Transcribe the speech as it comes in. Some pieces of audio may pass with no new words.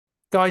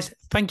Guys,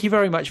 thank you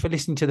very much for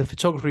listening to the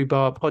Photography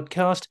Bar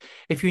podcast.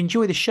 If you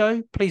enjoy the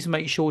show, please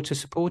make sure to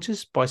support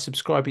us by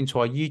subscribing to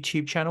our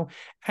YouTube channel.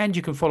 And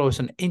you can follow us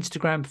on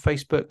Instagram,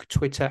 Facebook,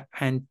 Twitter,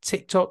 and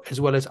TikTok,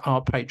 as well as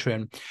our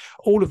Patreon,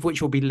 all of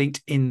which will be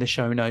linked in the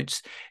show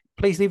notes.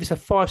 Please leave us a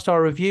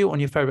 5-star review on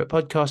your favorite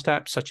podcast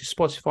apps, such as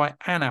Spotify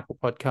and Apple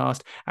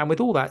Podcast. And with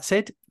all that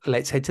said,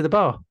 let's head to the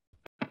bar.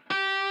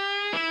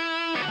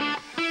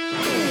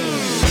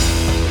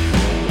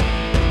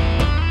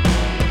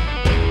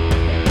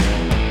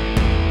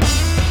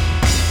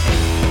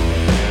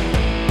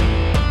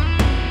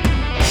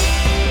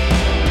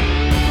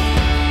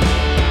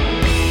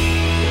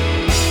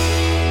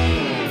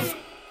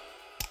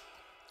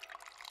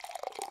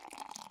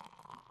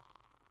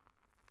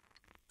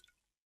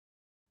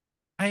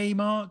 Hey,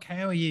 Mark,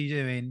 how are you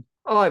doing?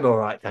 I'm all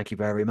right, thank you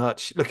very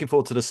much. Looking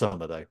forward to the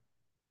summer, though.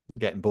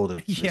 Getting bored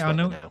of this Yeah, I weather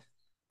know. now.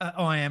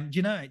 I am. Do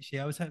you know,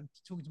 actually, I was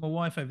talking to my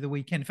wife over the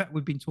weekend. In fact,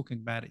 we've been talking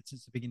about it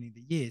since the beginning of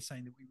the year,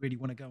 saying that we really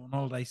want to go on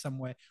holiday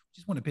somewhere. We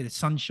just want a bit of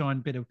sunshine,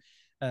 bit of,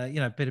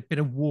 bit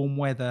of warm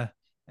weather.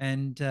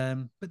 And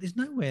but there's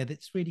nowhere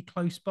that's really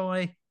close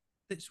by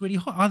that's really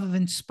hot, other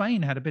than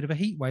Spain had a bit of a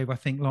heat wave, I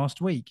think,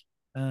 last week.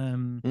 But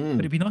it'd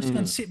Mm, be nice to go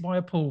and mm, sit by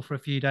a pool for a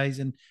few days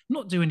and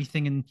not do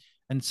anything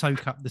and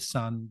soak up the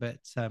sun. But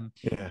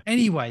yeah,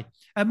 anyway,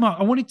 Mark,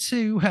 I wanted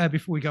to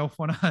before we go off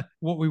on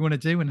what we want to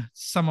do and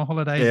summer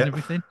holidays and yeah.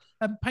 everything.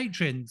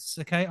 Patrons,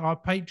 okay, our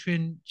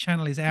Patreon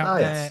channel is out Ah,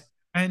 there, yes.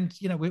 and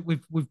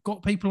we've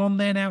got people on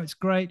there now. It's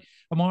great.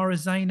 Amara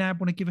Zainab,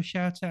 want to give a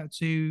shout out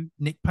to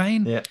Nick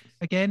Payne Yeah,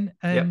 again,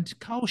 yep. and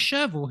Carl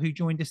Sherville, who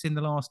joined us in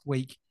the last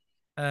week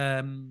or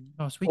 10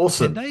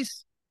 Awesome.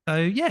 days. So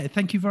yeah,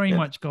 thank you very Yeah.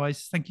 much,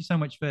 guys. Thank you so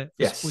much for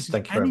Yes, supporting us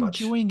thank you and very much.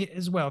 enjoying it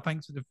as well.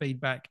 Thanks for the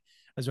feedback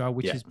as well,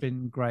 which Yeah. has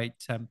been great.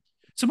 So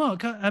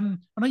Mark, I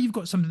know you've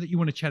got something that you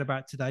want to chat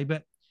about today,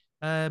 but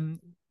one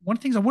of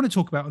the things I want to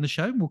talk about on the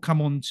show, and we'll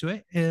come on to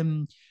it.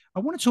 I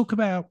want to talk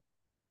about.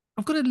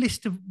 I've got a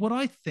list of what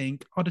I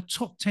think are the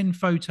top 10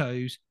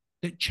 photos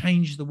that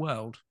changed the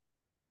world.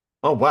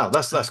 Oh, wow.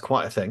 That's Uh, that's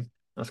quite a thing.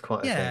 That's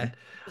quite a yeah, thing.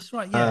 that's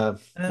right. Yeah,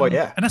 Uh, well,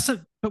 yeah. and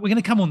but we're going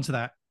to come on to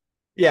that.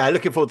 Yeah,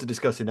 looking forward to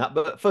discussing that.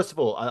 But first of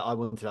all, I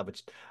wanted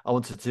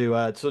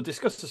to sort of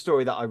discuss the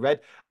story that I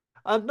read.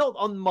 Not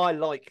on my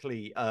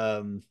likely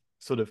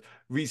sort of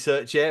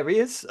research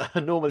areas.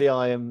 Normally,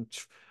 I am,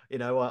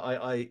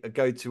 I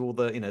go to all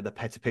the the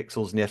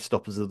Petapixels and the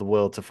F-stoppers of the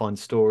world to find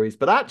stories.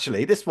 But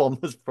actually, this one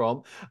was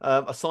from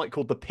a site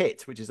called The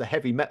Pit, which is a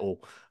heavy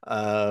metal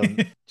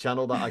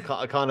channel that I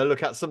kind of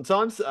look at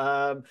sometimes.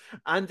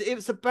 And it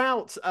was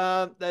about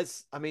I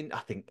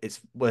think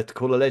it's worth to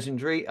call a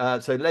legendary.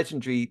 So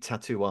legendary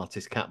tattoo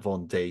artist Kat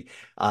Von D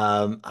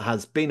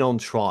has been on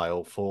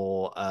trial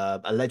for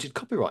alleged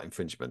copyright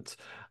infringement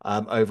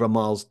over a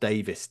Miles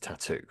Davis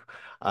tattoo.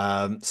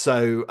 That's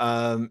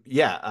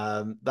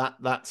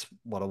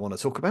what I want to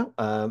talk about.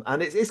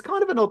 And it's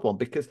kind of an odd one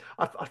because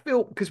I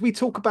feel because we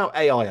talk about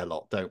AI a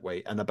lot, don't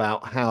we? And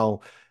about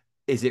how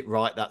is it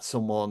right that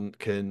someone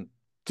can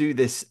do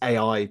this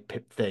AI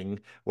thing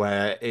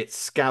where it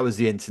scours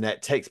the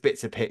internet, takes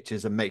bits of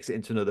pictures, and makes it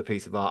into another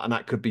piece of art, and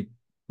that could be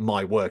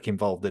my work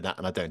involved in that,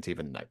 and I don't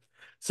even know.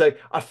 So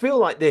I feel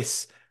like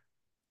this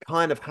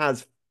kind of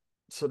has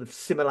sort of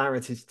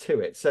similarities to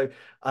it. So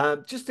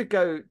just to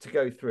go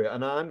through it,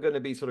 and I'm going to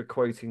be sort of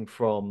quoting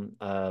from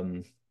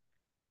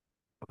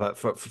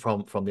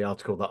from the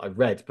article that I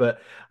read.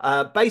 But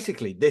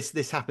basically,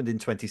 this happened in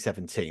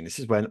 2017. This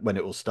is when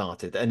it all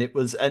started, and it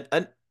was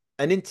an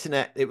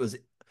internet. It was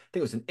I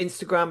think it was an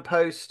Instagram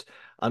post.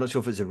 I'm not sure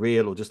if it's a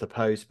reel or just a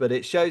post, but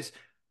it shows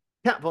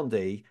Kat Von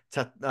D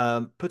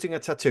putting a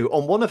tattoo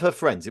on one of her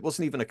friends. It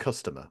wasn't even a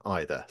customer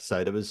either,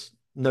 so there was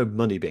no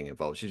money being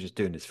involved. She was just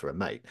doing this for a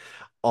mate.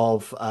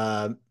 Of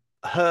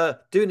her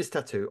doing this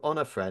tattoo on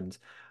her friend,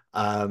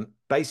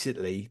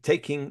 basically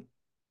taking,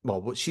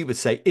 well, what she would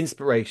say,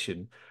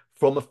 inspiration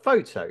from a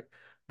photo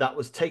that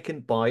was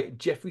taken by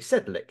Jeffrey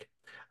Sedlick.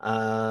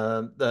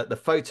 The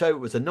photo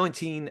was a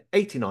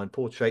 1989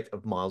 portrait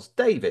of Miles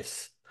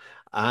Davis.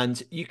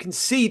 And you can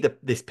see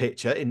this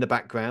picture in the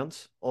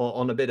background or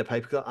on a bit of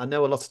paper. I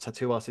know a lot of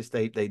tattoo artists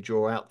they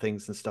draw out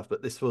things and stuff,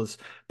 but this was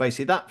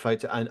basically that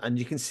photo, and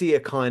you can see a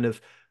kind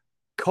of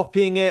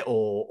copying it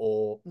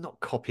or not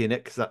copying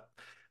it because that,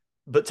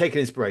 but taking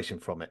inspiration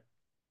from it.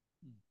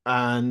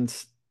 And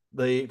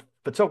the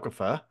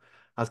photographer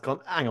has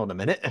gone, hang on a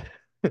minute,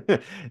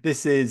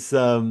 this is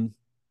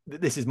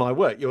this is my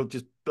work. You're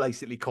just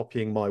basically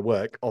copying my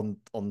work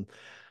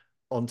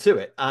onto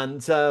it,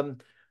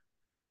 and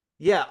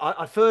yeah,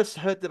 I first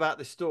heard about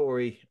this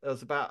story. It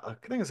was about, I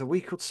think it was a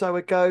week or so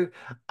ago,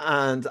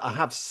 and I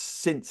have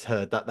since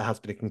heard that there has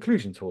been a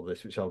conclusion to all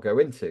this, which I'll go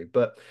into.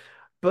 But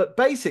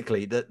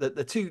basically,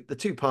 the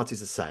two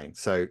parties are saying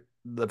so.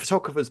 The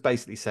photographer's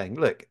basically saying,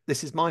 "Look,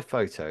 this is my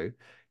photo.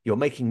 You're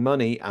making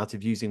money out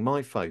of using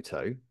my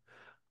photo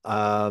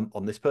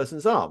on this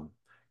person's arm."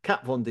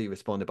 Kat Von D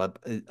responded by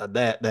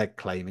they're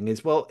claiming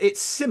is, well,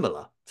 it's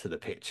similar to the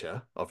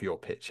picture of your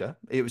picture.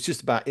 It was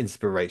just about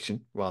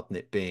inspiration rather than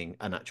it being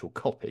an actual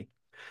copy.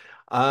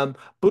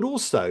 But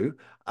also,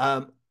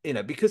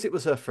 because it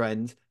was her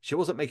friend, she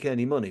wasn't making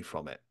any money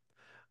from it.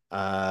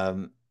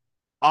 Um,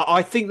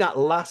 I think that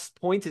last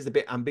point is a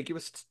bit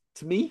ambiguous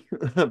to me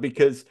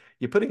because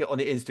you're putting it on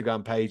the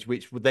Instagram page,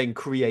 which would then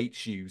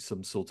create you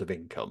some sort of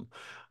income.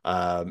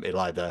 It'll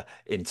either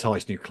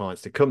entice new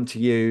clients to come to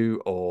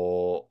you,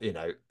 or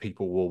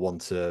people will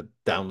want to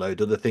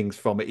download other things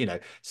from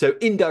it. So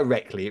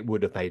indirectly, it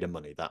would have made her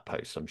money, that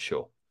post, I'm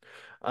sure.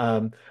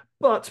 Um,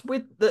 but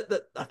with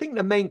I think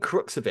the main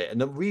crux of it, and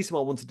the reason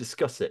why I want to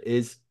discuss it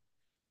is,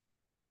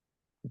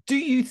 do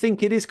you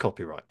think it is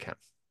copyright, Cam?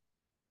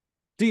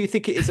 Do you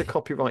think it is a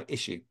copyright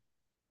issue?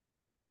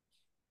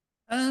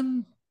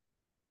 Um,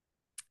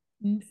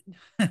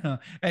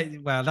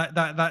 well,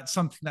 that's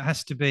something that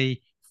has to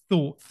be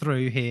thought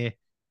through here.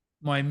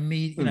 My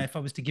immediate, Mm, if I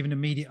was to give an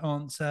immediate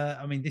answer,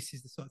 I mean, this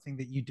is the sort of thing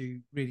that you do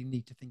really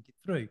need to think it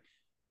through.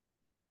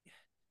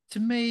 To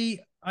me,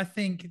 I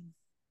think,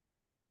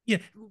 yeah.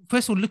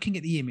 First of all, looking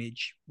at the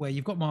image where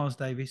you've got Miles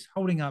Davis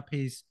holding up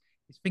his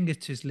fingers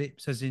to his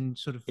lips, as in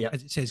sort of yep.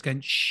 as it says,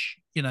 going shh,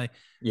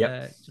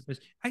 Yep.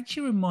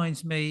 actually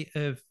reminds me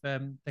of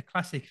the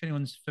classic. If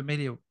anyone's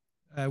familiar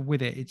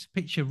with it, it's a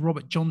picture of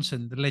Robert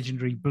Johnson, the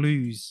legendary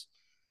blues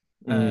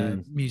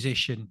Mm,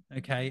 musician.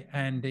 Okay,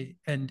 and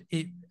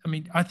it. I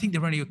mean, I think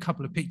there are only a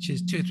couple of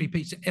pictures, two or three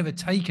pictures ever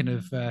taken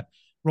of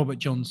Robert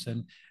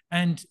Johnson.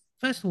 And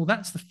first of all,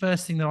 that's the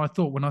first thing that I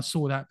thought when I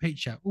saw that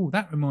picture. Oh,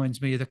 that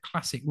reminds me of the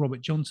classic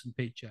Robert Johnson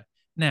picture.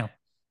 Now,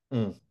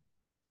 mm.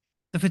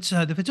 the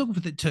photographer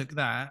that took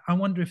that, I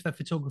wonder if the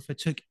photographer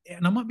took,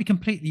 and I might be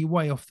completely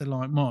way off the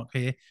line mark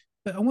here,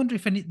 but I wonder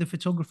if the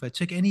photographer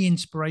took any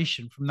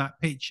inspiration from that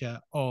picture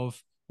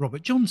of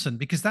Robert Johnson,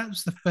 because that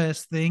was the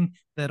first thing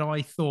that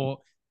I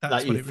thought That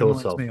that's what you it thought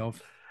reminds me of.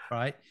 of,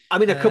 right? I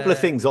mean, a couple of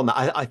Uh, things on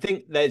that. I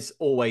think there's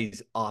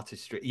always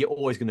artistry. You're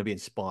always going to be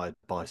inspired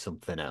by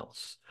something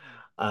else.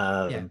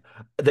 yeah, Um,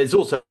 there's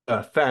also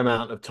a fair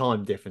amount of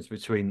time difference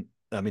between,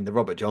 I mean, the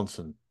Robert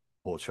Johnson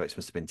portraits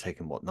must have been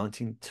taken, what,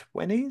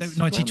 1920s,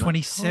 around that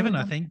 1927,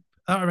 I time? think.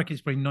 I reckon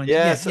it's probably 90.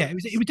 Yeah, Yeah, so yeah, it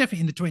was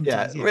definitely in the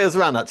yeah, 20s. it Yeah, was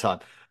around that time.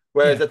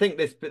 Whereas yeah. I think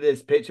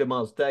this picture of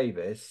Miles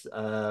Davis,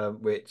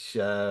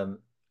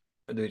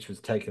 which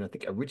was taken, I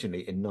think,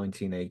 originally in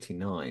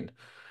 1989.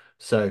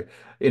 So,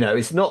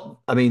 it's not,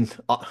 I mean,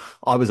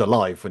 I was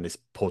alive when this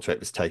portrait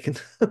was taken,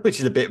 which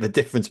is a bit of a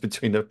difference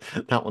between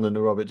that one and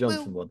the Robert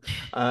Johnson Well, one.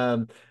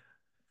 Um,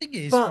 thing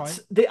is, but right?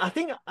 I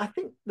think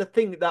the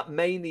thing that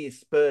mainly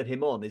spurred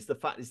him on is the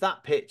fact is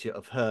that picture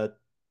of her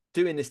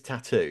doing this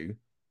tattoo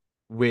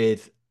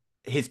with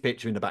his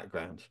picture in the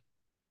background,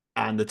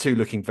 and the two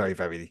looking very,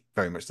 very,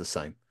 very much the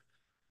same.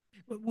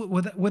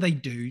 Well, they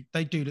do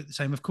look the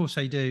same. Of course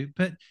they do.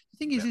 But the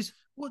thing Yeah. is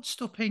what's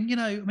stopping?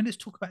 I mean, let's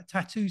talk about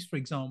tattoos, for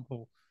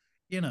example.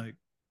 You know,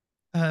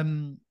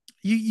 um,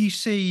 you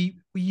see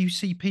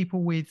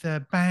people with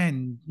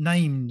band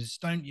names,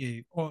 don't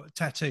you, or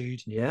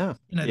tattooed? Yeah.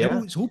 They're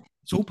Yeah. all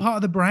it's all part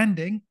of the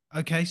branding.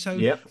 Okay, so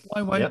Yep.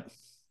 why won't Yep.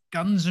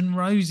 Guns N'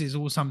 Roses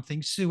or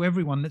something sue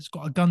everyone that's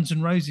got a Guns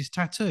N' Roses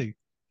tattoo?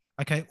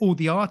 Okay, or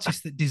the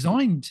artist that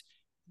designed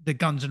the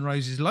Guns N'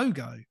 Roses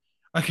logo.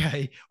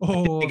 Okay, I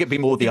think or it'd be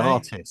more you the know,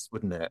 artist,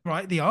 wouldn't it?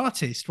 right, the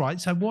artist, right?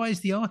 So why is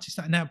the artist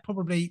that now?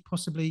 Probably,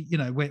 possibly,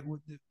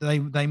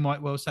 they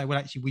might well say, well,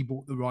 actually, we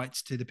bought the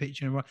rights to the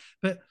picture,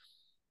 but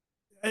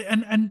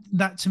and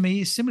that to me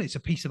is similar. It's a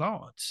piece of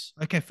art.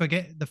 Okay,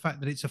 forget the fact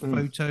that it's a Mm.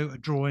 photo, a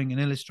drawing, an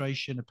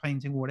illustration, a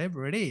painting,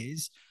 whatever it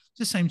is. It's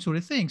the same sort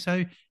of thing.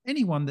 So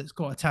anyone that's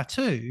got a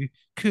tattoo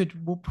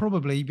will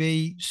probably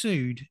be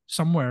sued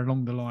somewhere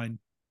along the line.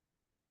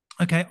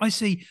 Okay, I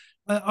see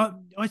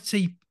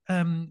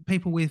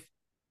people with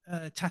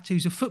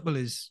tattoos of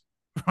footballers,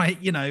 right?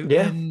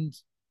 Yeah. And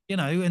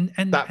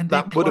their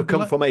That would have club.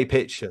 come from a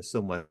picture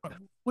somewhere.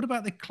 What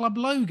about the club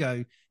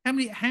logo? How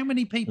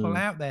many people Mm.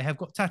 out there have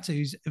got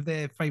tattoos of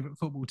their favorite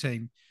football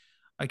team?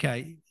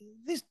 Okay,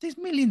 there's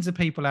millions of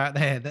people out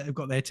there that have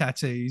got their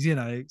tattoos.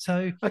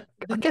 So I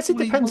then guess it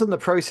why? depends on the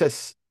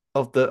process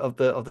of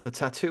the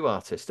tattoo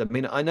artist. I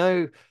mean, I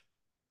know.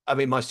 I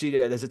mean, my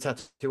studio. There's a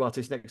tattoo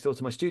artist next door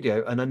to my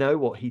studio, and I know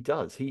what he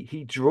does.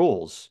 He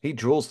draws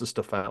the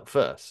stuff out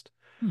first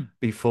Hmm,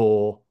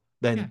 before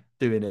yeah. then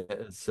doing it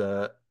as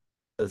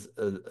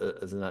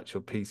an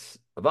actual piece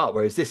of art.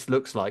 Whereas this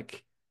looks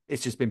like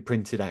it's just been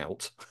printed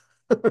out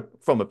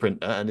from a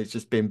printer and it's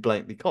just been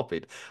blatantly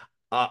copied.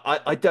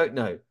 I don't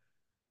know.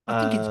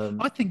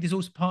 I think there's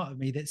also part of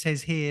me that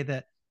says here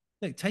that,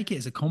 look, take it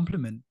as a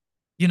compliment.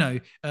 You know,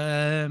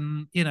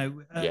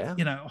 Yeah,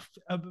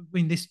 I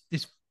mean, this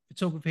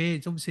photographer here,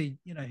 it's obviously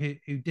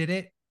who did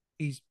it.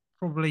 He's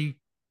probably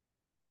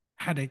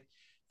had a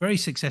very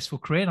successful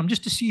career. And I'm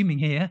just assuming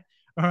here,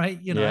 all right,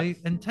 yeah,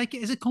 and take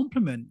it as a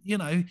compliment.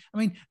 I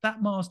mean,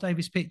 that Miles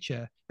Davis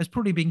picture has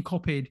probably been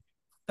copied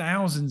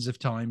thousands of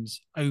times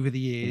over the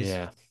years,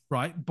 yeah.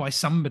 right, by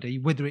somebody,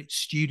 whether it's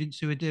students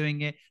who are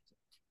doing it.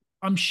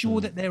 I'm sure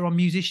Mm, that there are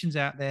musicians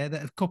out there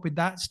that have copied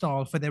that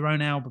style for their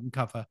own album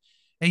cover.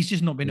 He's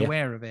just not been yeah,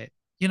 aware of it.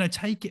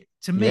 Take it,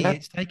 to me, yeah.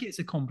 take it as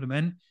a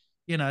compliment,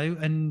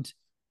 and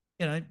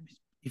you know,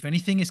 if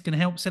anything, it's going to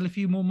help sell a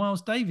few more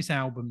Miles Davis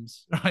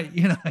albums, right?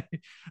 You know,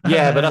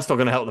 Yeah, but that's not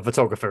going to help the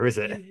photographer, is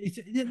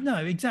it? no,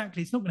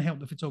 exactly. It's not going to help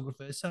the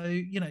photographer.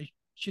 So,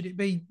 should it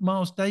be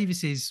Miles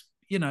Davis's,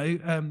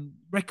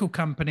 record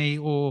company,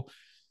 or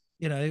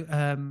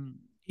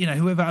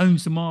whoever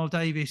owns the Miles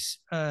Davis,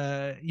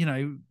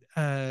 the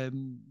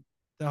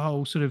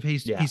whole sort of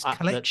Yeah, his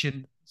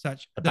collection,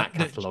 such the that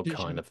back catalogue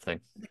kind of thing.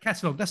 the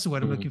catalog. That's the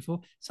word I'm Mm. looking for.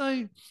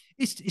 So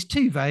it's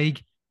too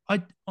vague. Yeah.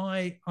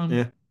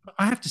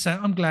 I have to say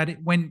I'm glad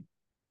it went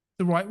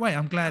the right way.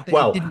 I'm glad that it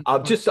Well, didn't.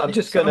 I'm just So I'm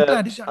gonna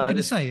glad it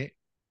didn't say it.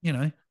 You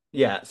know.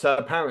 yeah. So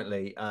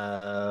apparently,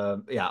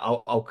 yeah,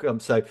 I'll come.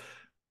 So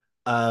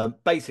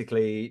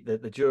basically,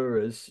 the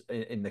jurors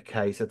in the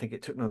case, I think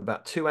it took them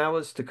about 2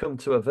 hours to come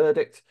to a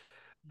verdict.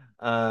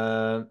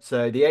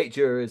 So the 8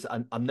 jurors,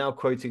 I'm now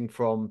quoting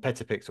from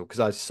Petapixel because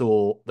I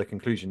saw the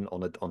conclusion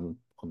on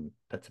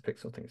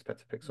Petapixel. I think it's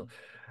Petapixel.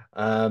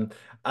 Um,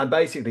 and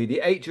basically,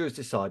 the 8 jurors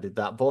decided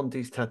that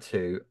Vondi's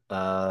tattoo,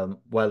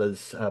 well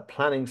as her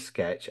planning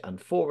sketch and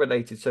 4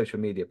 related social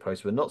media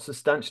posts, were not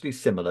substantially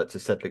similar to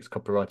Sedgwick's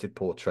copyrighted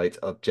portrait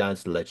of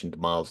jazz legend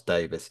Miles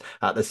Davis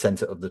at the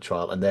center of the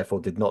trial, and therefore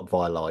did not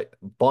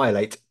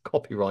violate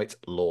copyright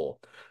law.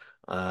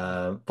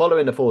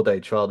 Following the 4-day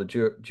trial,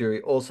 the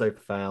jury also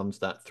found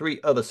that 3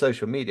 other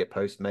social media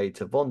posts made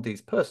to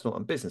Vondi's personal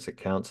and business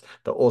accounts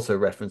that also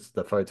referenced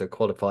the photo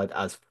qualified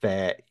as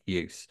fair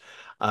use.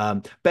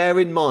 Bear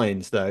in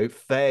mind, though,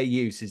 fair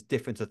use is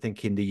different, I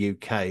think, in the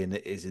UK than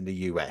it is in the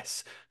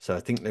US. So I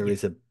think there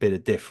is a bit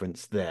of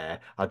difference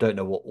there. I don't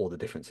know what all the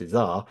differences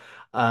are.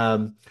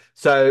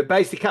 So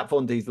basically, Kat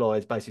Von D's lawyer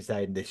is basically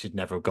saying this should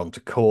never have gone to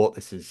court.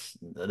 They're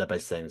basically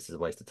saying this is a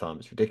waste of time.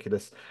 It's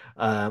ridiculous.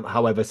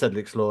 However,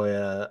 Sedgwick's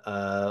lawyer,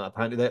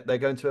 apparently they're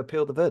going to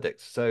appeal the verdict.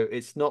 So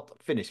it's not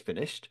finished.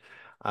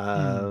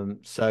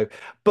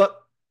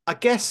 But I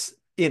guess,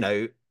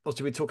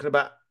 also we're talking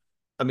about,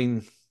 I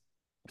mean,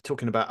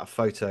 talking about a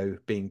photo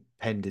being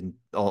penned in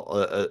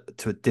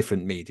to a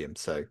different medium.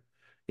 So,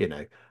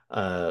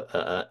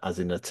 as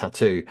in a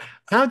tattoo.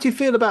 How do you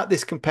feel about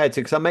this compared to?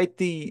 Because I made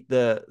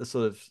the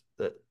sort of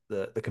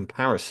the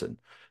comparison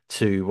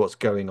to what's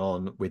going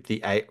on with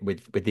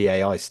with the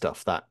AI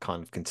stuff that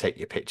kind of can take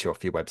your picture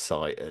off your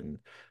website and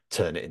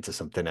turn it into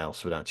something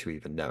else without you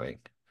even knowing.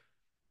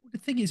 The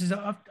thing is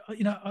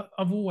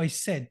I've always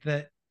said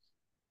that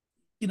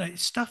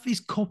stuff is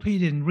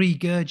copied and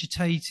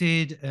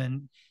regurgitated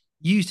and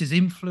used as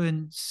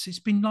influence. It's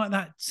been like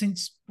that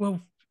since,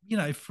 well,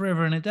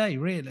 forever and a day,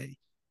 really.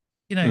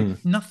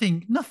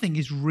 Nothing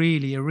is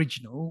really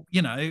original.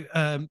 Yeah,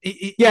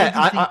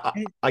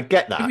 Everything, I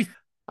get that.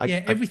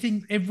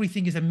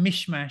 everything is a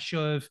mishmash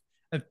of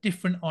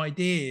different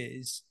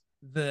ideas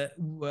that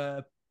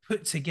were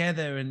put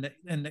together and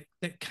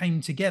that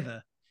came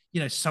together.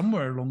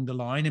 Somewhere along the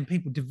line, and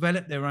people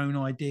develop their own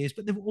ideas,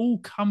 but they've all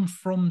come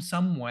from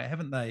somewhere,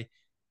 haven't they?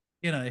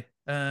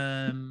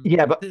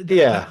 Yeah, but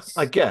yeah,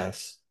 I That's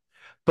guess.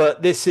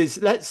 But this is,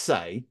 let's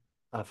say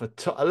a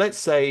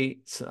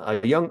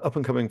young up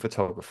and coming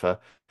photographer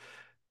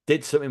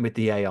did something with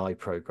the AI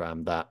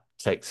program that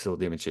takes all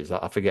the images.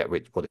 I forget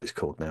what it's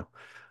called now.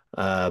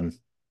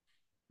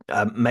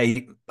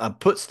 Made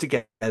puts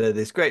together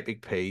this great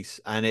big piece,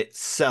 and it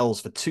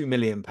sells for £2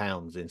 million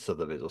in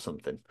Sotheby's or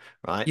something,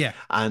 right? yeah,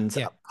 And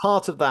yeah,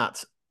 part of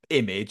that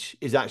image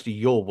is actually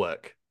your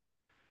work.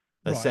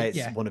 Let's say right, it's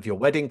yeah, one of your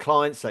wedding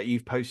clients that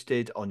you've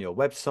posted on your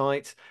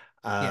website.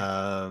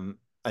 yeah,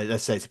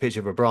 Let's say it's a picture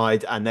of a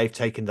bride, and they've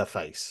taken the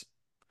face.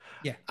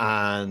 yeah.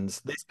 And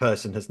this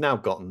person has now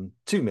gotten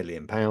 £2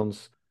 million,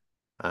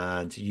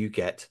 and you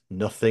get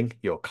nothing.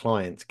 Your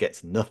client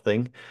gets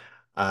nothing,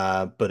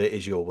 but it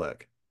is your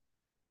work.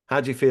 How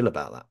do you feel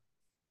about that?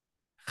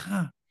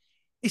 Huh.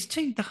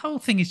 The whole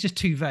thing is just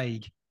too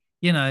vague.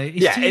 It's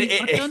Yeah, too.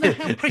 I don't know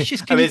how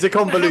precious I can mean, you. it's a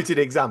How convoluted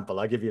example.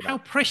 I give you how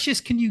that.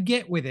 precious can you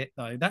get with it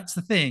though? That's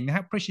the thing.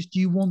 How precious do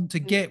you want to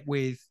get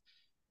with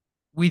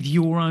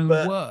your own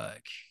But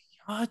work?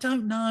 I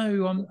don't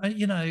know.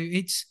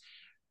 It's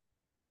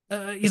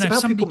it's if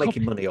about somebody people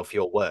making copy. money off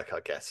your work, I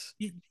guess.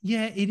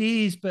 Yeah, it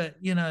is, but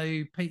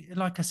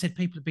like I said,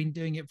 people have been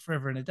doing it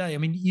forever and a day. I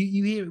mean,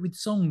 you hear it with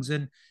songs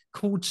and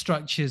chord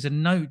structures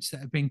and notes that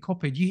have been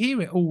copied. You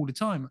hear it all the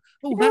time.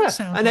 Oh, that Yeah,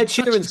 sounds and Ed like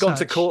such Sheeran's and gone to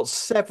such. court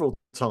several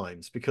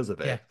times because of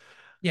Yeah, it.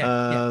 yeah,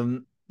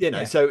 yeah,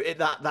 yeah, So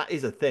that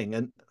is a thing,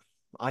 and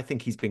I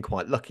think he's been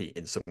quite lucky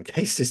in some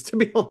cases, to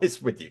be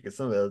honest with you, because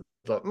some of those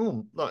like,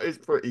 that is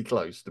pretty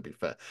close, to be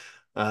fair.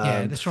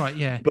 yeah. Um, That's right.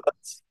 Yeah, but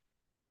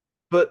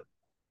but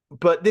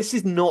but this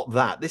is not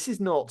that. This is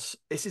not.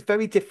 This is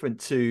very different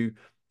to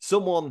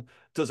someone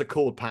does a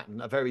chord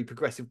pattern, a very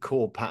progressive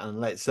chord pattern.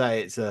 Let's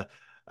say it's a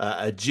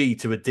G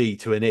to a D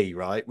to an E,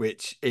 right?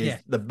 Which yeah,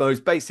 is the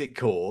most basic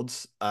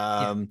chords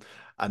yeah,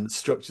 and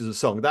structures of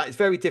song. That is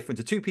very different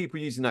to 2 people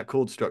using that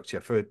chord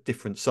structure for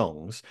different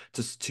songs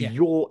to yeah,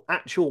 your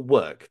actual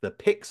work. The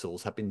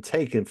pixels have been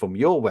taken from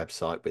your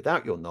website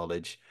without your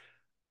knowledge,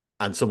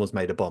 and someone's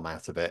made a bomb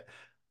out of it,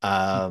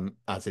 mm.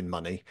 as in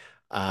money,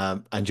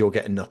 and you're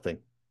getting nothing.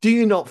 Do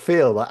you not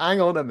feel that?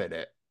 Hang on a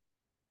minute.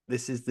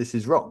 this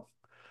is wrong.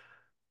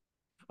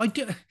 I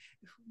do.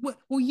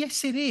 Well,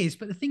 yes, it is.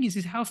 But the thing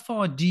is how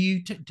far do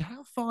you take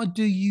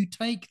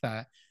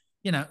that?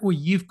 Or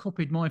you've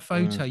copied my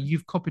photo,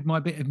 you've copied my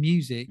bit of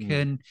music,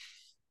 and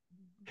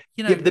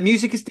yeah, but the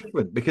music is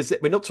different because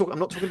we're not talking. I'm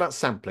not talking about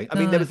sampling. I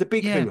mean, there was a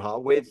big yeah. hoo-ha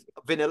with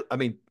Vanilla. I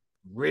mean,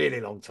 really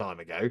long time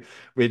ago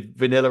with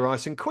Vanilla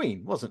Ice and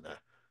Queen, wasn't there?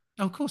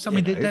 Of course. I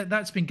You mean, know,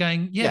 that's been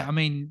going. Yeah. yeah, I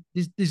mean,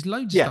 there's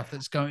loads of yeah. stuff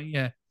that's going.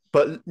 Yeah.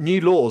 But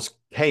new laws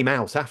came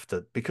out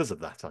after because of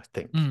that, I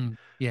think.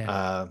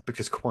 Yeah.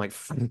 Because quite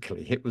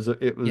frankly, Yeah. it was a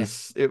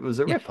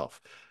Yeah.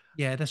 rip-off.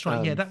 Yeah, that's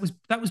right. Yeah, that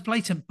was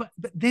blatant. But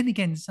then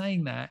again,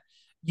 saying that,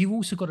 you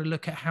also got to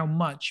look at how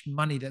much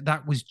money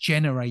that was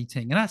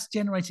generating, and that's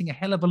generating a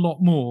hell of a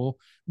lot more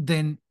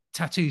than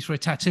tattoos for a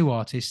tattoo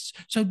artist.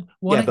 So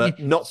why Yeah, don't you? but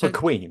not for So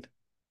Queen.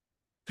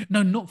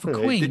 no, not for It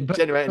Queen, didn't but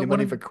generate any what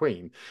money for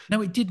Queen.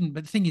 no, it didn't.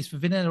 But the thing is, for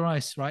Vanilla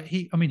Ice, right?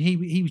 He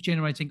was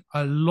generating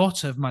a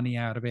lot of money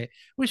out of it.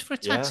 Whereas for a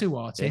Yeah, tattoo yeah,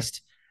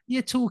 artist,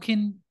 you're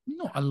talking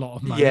not a lot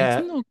of money. It's yeah.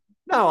 not.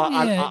 No,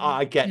 Yeah,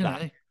 I get you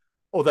that. know.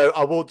 Although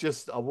I will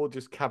just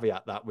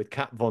caveat that with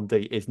Kat Von D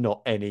is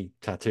not any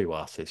tattoo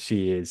artist.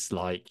 She is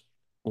like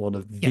one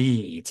of Yeah,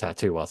 the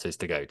tattoo artists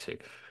to go to.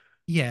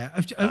 yeah,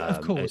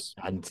 of course.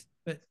 And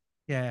But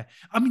yeah,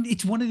 I mean,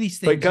 it's one of these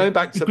but things going that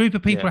back a to group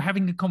of people yeah, are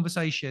having a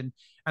conversation,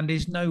 and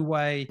there's no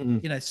way,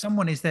 mm,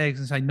 someone is there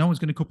and say, no one's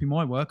going to copy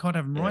my work. I'd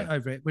have them yeah, right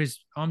over it. Whereas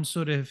I'm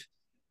sort of,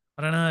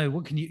 I don't know,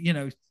 what can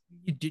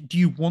do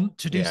you want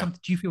to do yeah, something?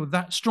 Do you feel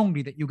that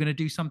strongly that you're going to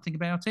do something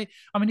about it?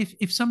 I mean,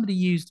 if somebody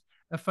used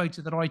a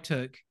photo that I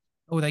took,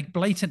 or they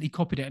blatantly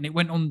copied it and it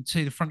went on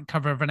to the front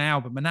cover of an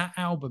album, and that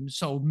album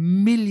sold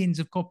millions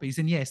of copies,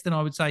 and yes, then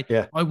I would say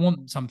yeah, I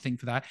want something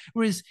for that.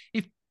 Whereas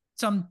if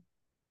some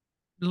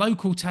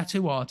local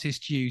tattoo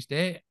artist used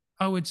it,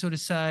 I would sort of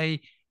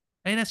say,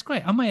 hey, that's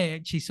great. I may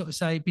actually sort of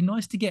say it'd be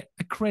nice to get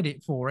a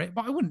credit for it,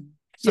 but I wouldn't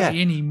yeah, say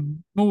any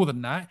more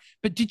than that.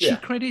 But did she yeah.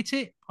 credit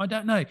it? I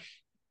don't know.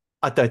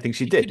 I don't think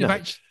she She could did. have No.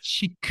 actually,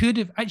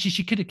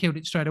 she could have killed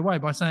it straight away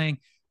by saying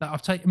that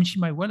I've taken. I mean, she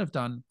may well have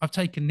done. I've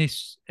taken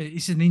this.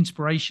 It's an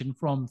inspiration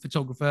from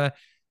photographer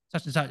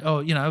such and such. Oh,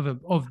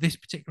 of this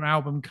particular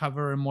album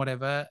cover and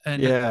whatever,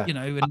 and Yeah. I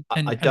and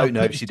don't I've know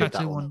put if this she did that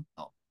tattoo or on.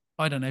 not.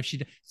 I don't know if she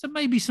did. So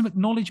maybe some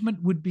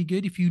acknowledgement would be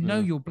good if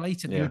you're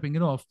blatantly Yeah. ripping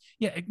it off.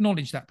 Yeah,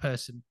 acknowledge that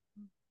person.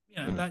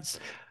 Mm, That's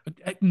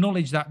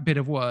acknowledge that bit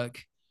of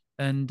work,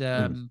 and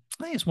mm.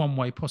 I think it's one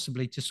way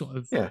possibly to sort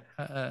of Yeah.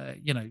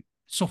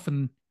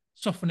 soften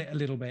it a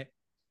little bit.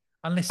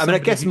 Unless I mean, I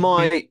somebody guess who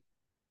my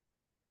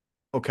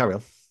oh, carry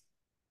on.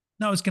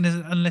 no, I was going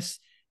to unless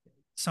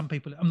some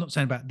people. I'm not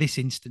saying about this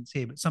instance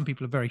here, but some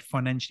people are very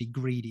financially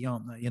greedy,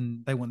 aren't they?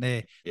 And they want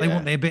Yeah.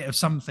 their bit of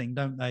something,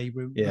 don't they?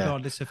 Yeah.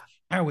 Regardless of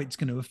how it's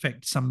going to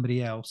affect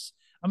somebody else.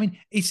 I mean,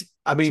 it's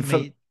I mean, to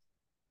me.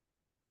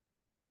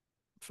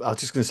 I was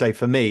just going to say,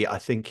 for me, I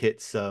think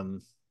it's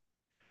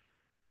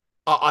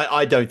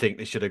I don't think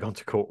they should have gone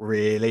to court,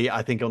 really.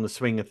 I think on the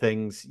swing of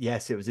things,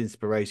 yes, it was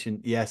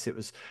inspiration. Yes, it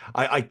was.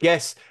 I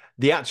guess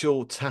the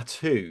actual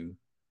tattoo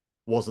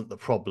wasn't the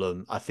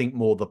problem. I think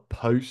more the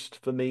post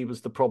for me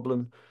was the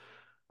problem.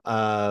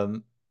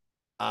 Um,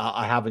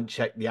 I haven't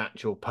checked the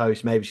actual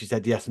post. Maybe she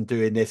said, yes, I'm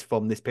doing this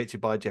from this picture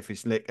by Jeffrey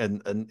Slick.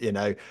 And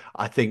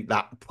I think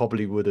that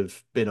probably would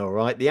have been all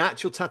right. The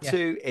actual Yeah,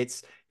 tattoo,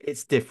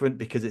 it's different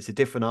because it's a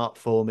different art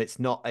form. It's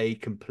not a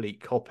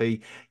complete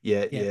copy.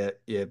 yeah,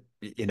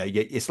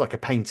 It's like a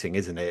painting,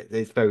 isn't it?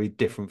 It's a very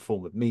different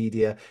form of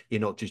media.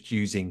 You're not just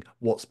using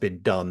what's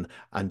been done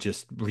and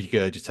just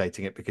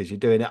regurgitating it because you're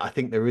doing it. I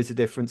think there is a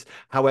difference.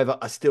 However,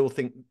 I still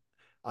think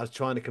I was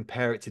trying to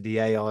compare it to the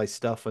AI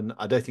stuff, and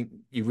I don't think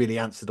you really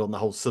answered on the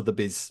whole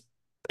Sotheby's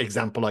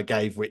example I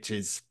gave, which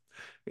is,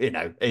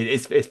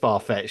 it's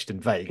far-fetched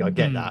and vague. I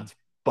get mm-hmm. that.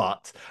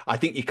 But I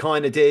think you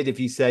kind of did if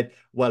you said,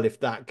 well, if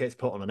that gets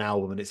put on an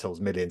album and it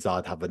sells millions,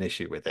 I'd have an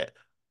issue with it.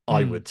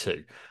 I would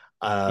too.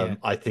 Yeah,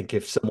 I think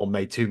if someone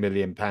made £2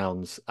 million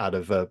out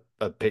of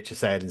a picture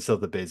sale in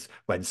Sotheby's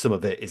when some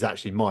of it is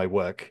actually my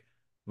work,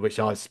 which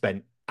I've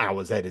spent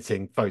hours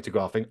editing,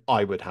 photographing,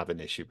 I would have an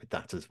issue with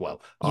that as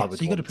well. I yeah. would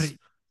So you got to put want, it.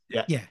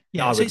 yeah, Yeah,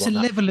 yeah. I So would want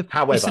that.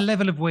 it's a However,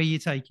 level of where you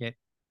take it,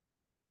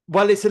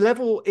 well, it's a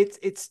level. It's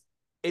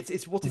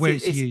what is where it?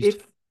 it's It's used.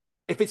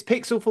 if it's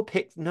pixel for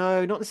pix.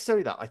 No, not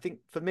necessarily that. I think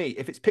for me,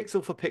 if it's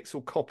pixel for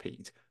pixel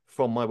copied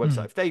from my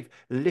website, Mm, if they've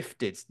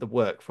lifted the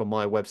work from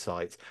my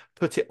website,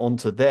 put it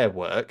onto their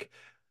work,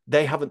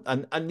 they haven't.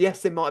 And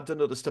yes, they might have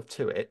done other stuff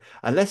to it.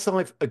 Unless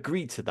I've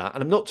agreed to that,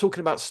 and I'm not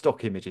talking about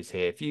stock images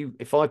here.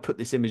 If I put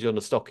this image on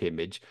a stock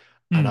image.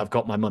 And mm. I've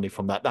got my money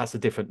from that. That's a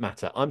different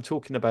matter. I'm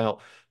talking about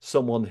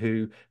someone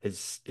who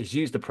has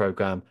used the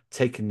program,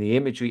 taken the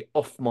imagery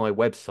off my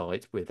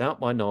website without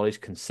my knowledge,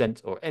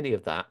 consent, or any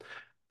of that,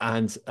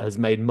 and has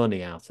made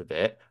money out of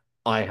it.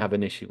 I have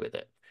an issue with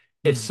it.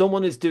 If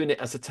someone is doing it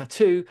as a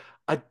tattoo,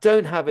 I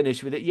don't have an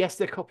issue with it. Yes,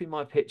 they're copying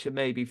my picture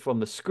maybe from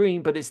the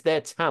screen, but it's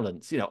their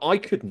talents. I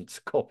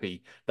couldn't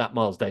copy that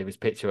Miles Davis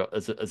picture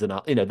as an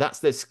art. That's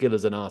their skill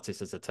as an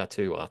artist, as a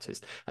tattoo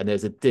artist, and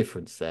there's a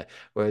difference there.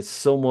 Whereas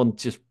someone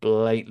just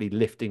blatantly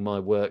lifting my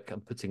work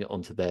and putting it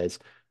onto theirs,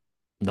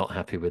 not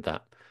happy with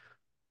that.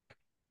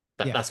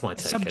 That's my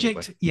take. Subject.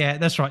 Anyway. Yeah,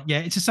 that's right. Yeah,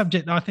 it's a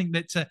subject I think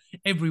that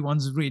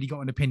everyone's really got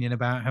an opinion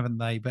about, haven't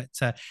they? But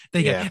there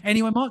you go.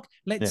 Anyway, Mark,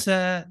 let's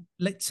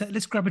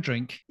grab a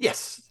drink.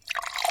 Yes.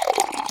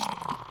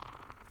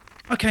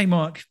 Okay,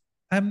 Mark.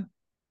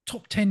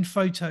 Top 10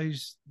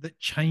 photos that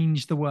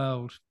changed the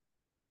world.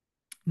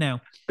 Now,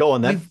 go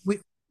on then.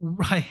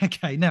 Right.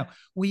 Okay. Now,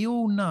 we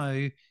all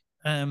know,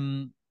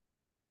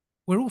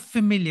 we're all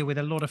familiar with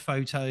a lot of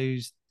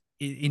photos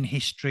in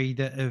history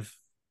that have,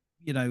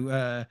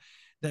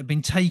 that have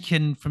been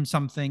taken from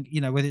something,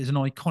 whether it's an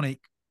iconic,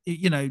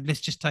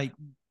 let's just take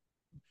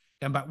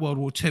going back World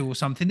War II or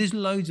something. There's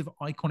loads of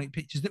iconic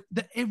pictures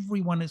that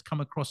everyone has come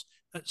across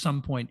at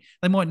some point.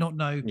 They might not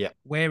know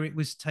where it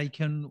was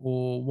taken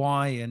or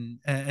why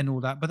and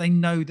all that, but they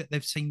know that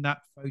they've seen that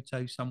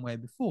photo somewhere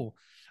before.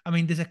 I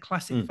mean, there's a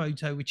classic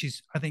photo, which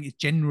is, I think it's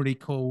generally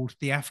called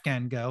The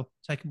Afghan Girl,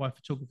 taken by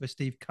photographer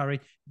Steve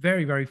Curry.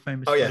 Very, very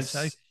famous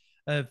photo.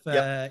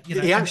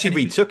 He actually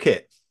retook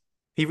it.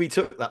 He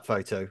retook that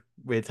photo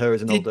with her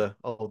as an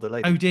older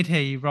lady. Oh, did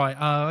he? Right.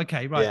 Oh,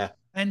 okay. Right. Yeah.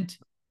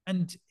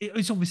 And it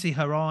was obviously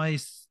her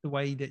eyes, the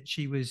way that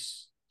she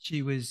was,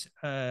 it was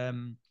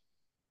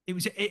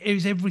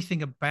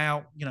everything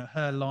about,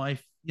 her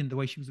life, the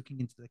way she was looking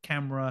into the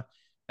camera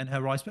and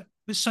her eyes. But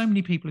so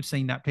many people have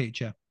seen that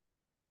picture.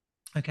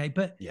 Okay.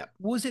 But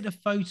was it a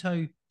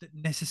photo that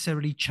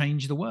necessarily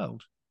changed the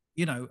world?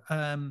 Now,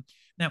 the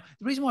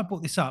reason why I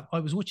brought this up, I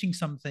was watching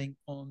something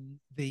on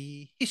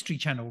the History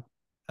Channel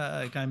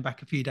going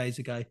back a few days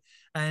ago.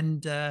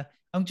 And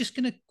I'm just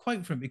going to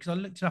quote from it because I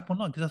looked it up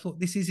online because I thought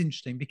this is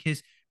interesting,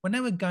 because when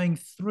they were going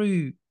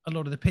through a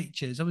lot of the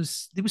pictures, there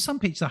were some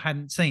pictures I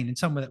hadn't seen and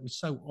some that was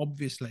so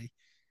obviously,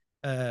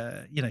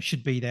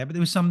 should be there. But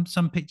there was some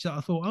pictures that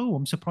I thought, oh,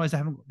 I'm surprised I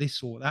haven't got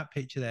this or that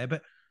picture there.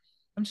 But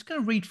I'm just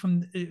going to read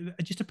from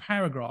just a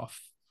paragraph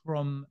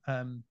from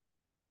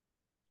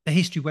the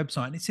History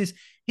website. And it says,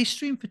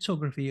 history and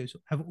photography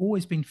have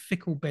always been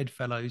fickle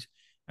bedfellows,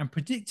 and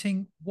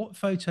predicting what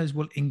photos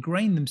will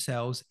ingrain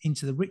themselves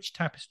into the rich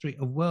tapestry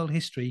of world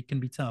history can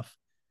be tough.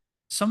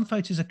 Some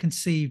photos are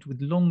conceived with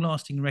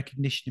long-lasting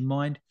recognition in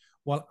mind,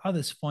 while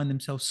others find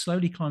themselves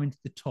slowly climbing to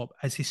the top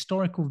as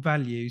historical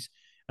values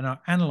and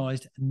are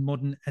analysed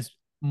as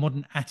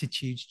modern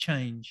attitudes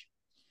change.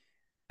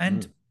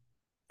 And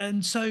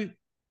so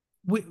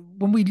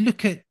when we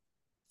look at,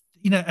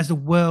 as the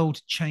world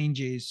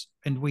changes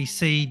and we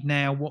see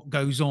now what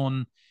goes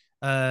on,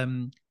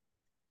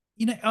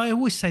 I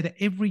always say that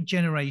every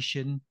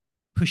generation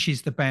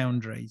pushes the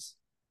boundaries.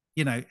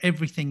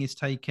 Everything is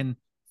taken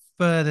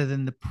further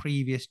than the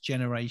previous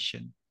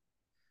generation.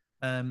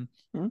 But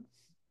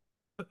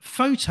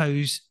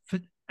photos,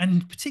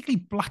 and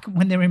particularly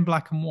when they're in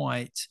black and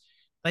white,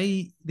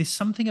 there's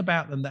something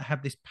about them that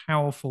have this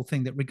powerful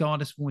thing that,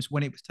 regardless of almost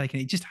when it was taken,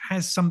 it just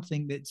has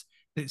something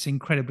that's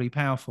incredibly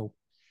powerful.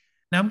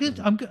 Now, I'm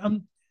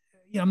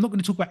not going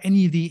to talk about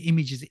any of the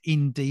images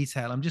in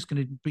detail. I'm just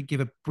going to give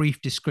a brief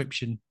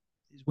description.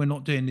 We're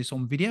not doing this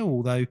on video,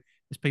 although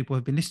as people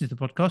have been listening to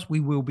the podcast, we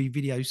will be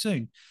video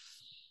soon.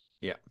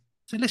 Yeah.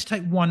 So let's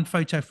take one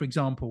photo, for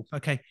example.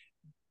 Okay.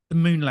 The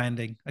moon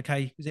landing.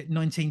 Okay. Was it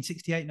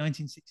 1968,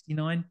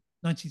 1969?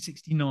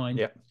 1969.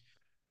 Yeah.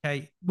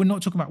 Okay. We're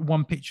not talking about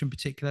one picture in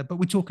particular, but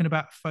we're talking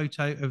about a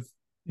photo of,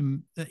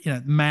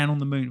 the man on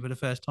the moon for the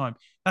first time.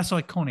 That's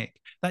iconic.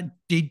 That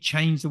did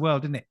change the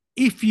world, didn't it?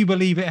 If you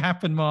believe it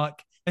happened,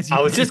 Mark.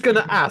 I was just going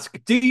to ask,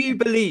 do you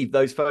believe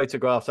those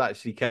photographs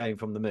actually came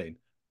from the moon?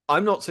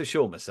 I'm not so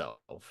sure myself.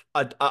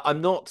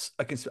 I'm not.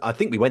 I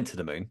think we went to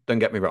the moon. Don't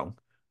get me wrong.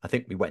 I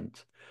think we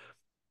went.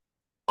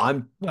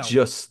 I'm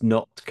just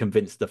not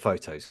convinced the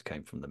photos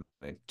came from the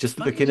moon. Just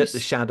looking at the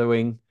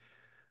shadowing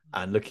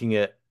and looking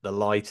at the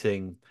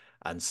lighting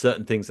and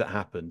certain things that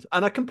happened,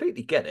 and I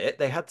completely get it.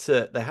 They had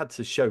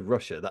to show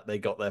Russia that they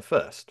got there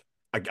first.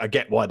 I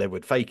get why they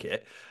would fake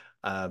it,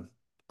 and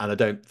I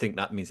don't think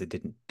that means they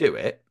didn't do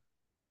it.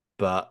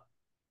 But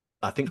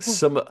I think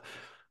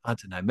I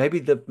don't know. Maybe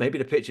the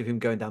picture of him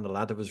going down the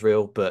ladder was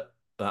real, but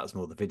that was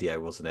more the video,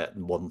 wasn't it?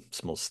 And one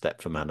small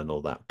step for man and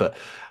all that. But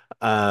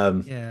I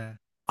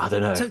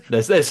don't know. So,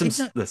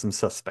 there's some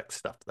suspect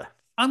stuff there.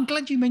 I'm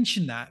glad you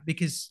mentioned that,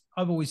 because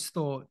I've always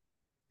thought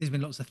there's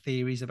been lots of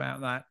theories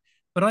about that.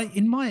 But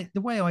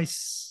the way I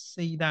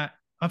see that,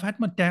 I've had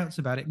my doubts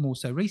about it more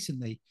so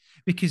recently,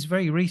 because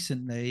very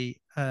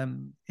recently,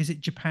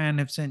 Japan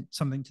have sent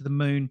something to the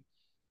moon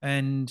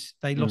and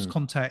they lost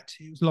contact.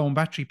 It was low on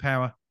battery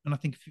power. And I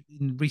think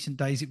in recent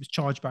days, it was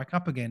charged back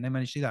up again. They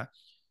managed to do that.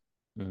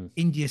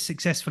 India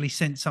successfully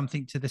sent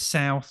something to the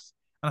south.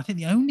 And I think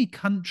the only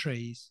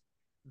countries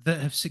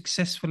that have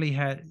successfully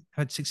had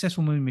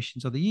successful moon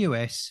missions are the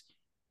US,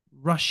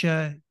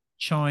 Russia,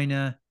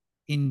 China,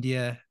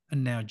 India,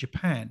 and now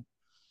Japan.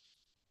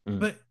 Mm.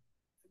 But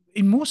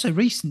in more so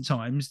recent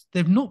times,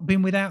 they've not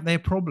been without their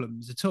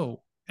problems at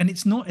all. And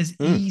it's not as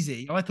Mm.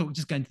 easy. I thought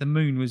just going to the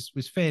moon was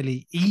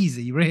fairly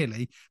easy,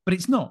 really, but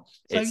it's not.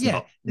 So It's yeah,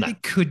 not. No.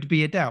 it could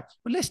be a doubt.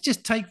 But let's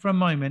just take for a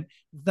moment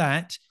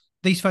that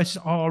these photos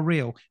are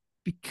real,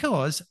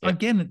 because Yeah.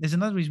 again, there's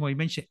another reason why you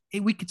mentioned it.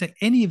 We could take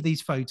any of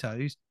these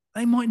photos.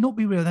 They might not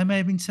be real. They may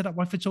have been set up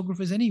by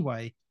photographers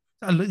anyway.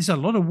 There's a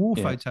lot of war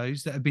Yeah.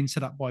 photos that have been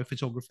set up by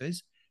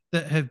photographers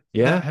that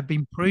Yeah. have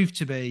been proved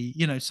to be,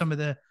 some of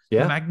the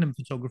Yeah. Magnum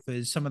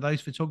photographers, some of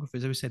those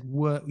photographers who said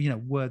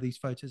were these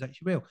photos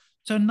actually real?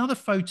 So another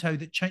photo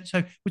that changed.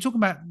 So we're talking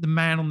about the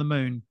man on the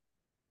moon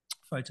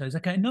photos.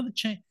 Okay, another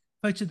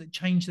photo that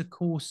changed the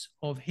course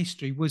of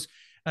history was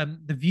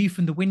the view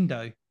from the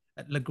window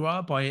at Le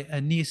Gras by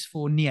Niels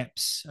for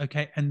Niepce.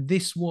 Okay, and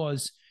this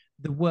was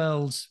the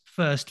world's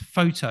first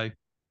photo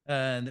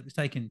that was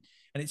taken.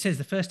 And it says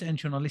the first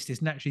entry on our list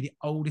is naturally the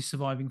oldest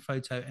surviving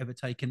photo ever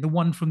taken, the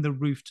one from the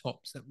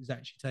rooftops that was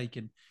actually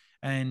taken.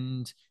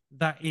 And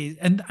that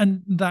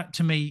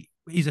to me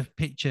is a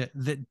picture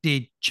that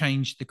did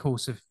change the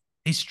course of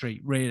history.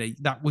 Really,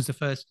 that was the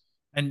first.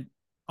 And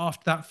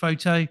after that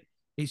photo,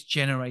 it's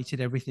generated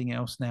everything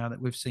else now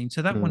that we've seen.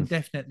 So that one Mm.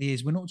 definitely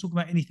is. We're not talking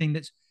about anything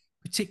that's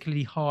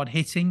particularly hard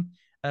hitting.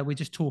 We're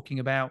just talking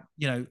about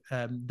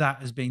that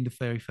as being the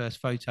very first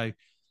photo.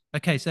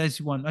 Okay, so there's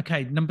one.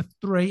 Okay, number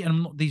 3,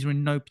 and these are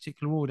in no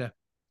particular order.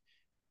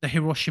 The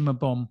Hiroshima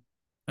bomb.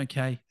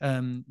 Okay,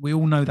 we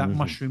all know that Mhm.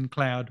 mushroom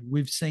cloud.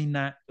 We've seen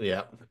that.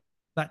 Yeah.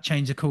 That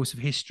changed the course of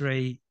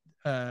history.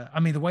 I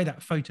mean, the way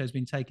that photo has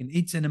been taken,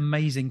 it's an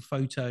amazing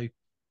photo.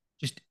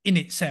 Just in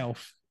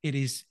itself, it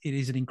is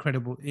an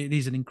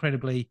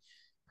incredibly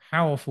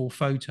powerful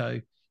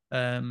photo.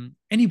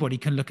 Anybody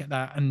can look at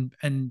that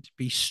and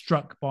be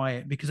struck by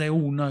it, because they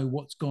all know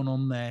what's gone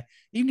on there,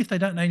 even if they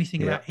don't know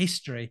anything Yeah. about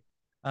history.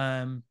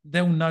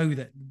 They'll know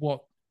that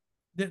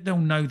they'll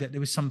know that there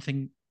was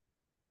something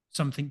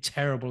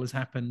terrible has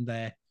happened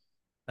there.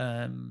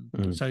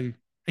 Mm. So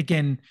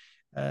again,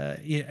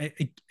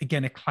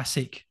 again, a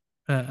classic,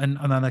 and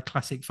another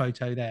classic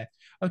photo there.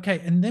 Okay,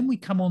 and then we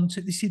come on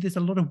to, you see, there's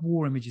a lot of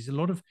war images, a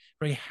lot of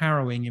very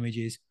harrowing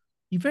images.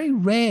 You very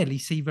rarely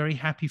see very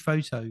happy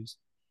photos.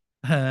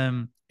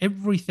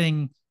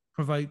 Everything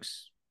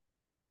provokes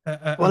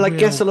a Well, I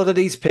guess real. a lot of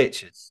these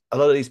pictures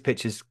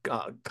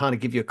kind of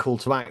give you a call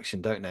to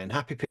action, don't they? And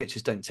happy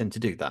pictures don't tend to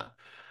do that.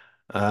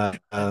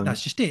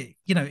 That's just it.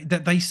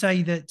 That they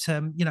say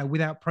that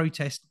without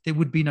protest there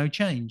would be no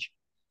change.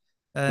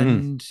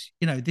 Mm.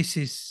 And this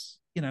is,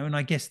 and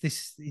I guess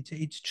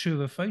it's true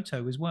of a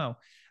photo as well.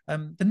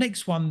 The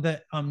next one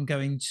that I'm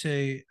going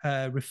to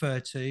refer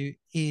to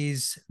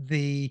is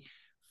the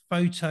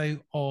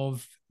photo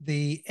of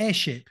the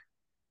airship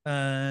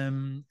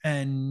and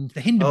the Oh,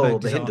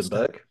 Hindenburg the disaster.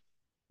 Hindenburg.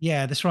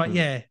 Yeah, that's right. Mm.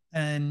 Yeah,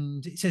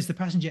 and it says the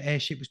passenger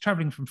airship was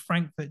traveling from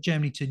Frankfurt,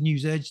 Germany, to New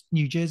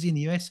Jersey in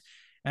the US,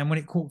 and when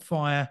it caught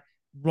fire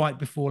right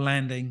before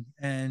landing,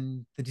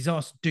 and the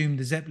disaster doomed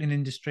the Zeppelin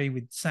industry,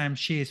 with Sam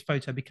Shear's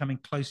photo becoming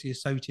closely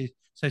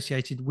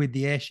associated with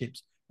the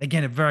airships.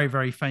 Again, a very,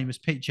 very famous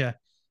picture.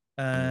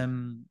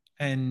 Mm.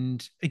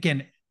 And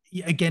again,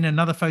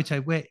 another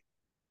photo where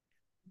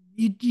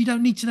you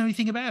don't need to know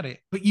anything about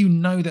it, but you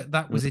know that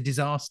Mm. was a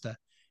disaster.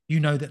 You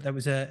know that there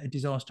was a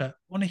disaster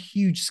on a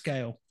huge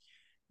scale.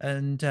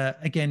 And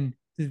again,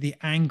 the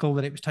angle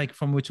that it was taken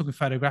from, we're talking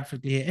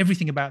photographically here,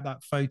 everything about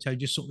that photo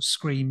just sort of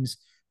screams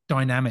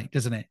dynamic,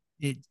 doesn't it?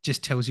 It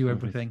just tells you Mhm.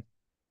 everything.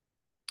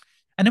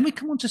 And then we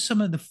come on to some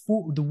of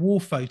the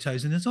war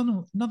photos, and there's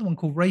another one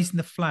called "Raising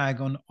the Flag"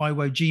 on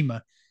Iwo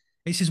Jima.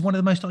 It says one of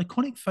the most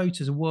iconic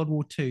photos of World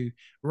War II,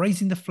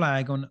 raising the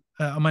flag on,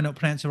 I might not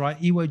pronounce it right,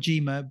 Iwo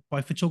Jima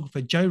by photographer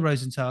Joe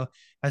Rosenthal,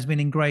 has been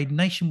engraved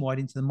nationwide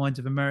into the minds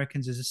of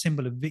Americans as a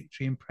symbol of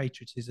victory and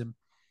patriotism.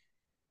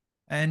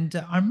 And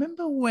I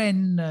remember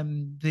when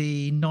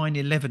the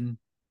 9/11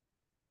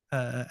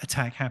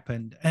 attack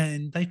happened,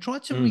 and they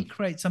tried to Mm.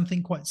 recreate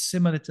something quite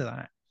similar to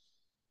that.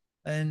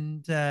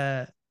 And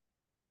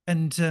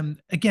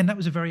again, that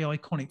was a very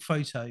iconic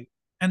photo.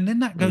 And then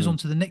that goes Mm. on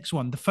to the next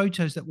one, the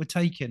photos that were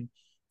taken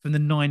from the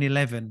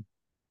 9/11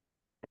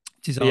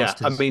 Yeah, I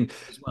disasters mean,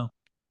 as well.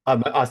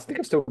 I think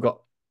I've still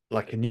got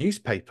like a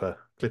newspaper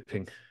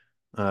clipping,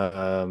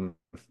 um,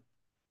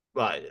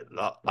 well,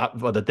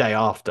 the day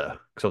after,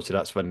 because obviously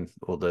that's when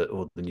all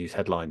the news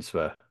headlines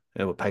were,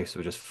 papers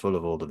were just full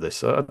of all of this.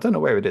 So I don't know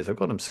where it is.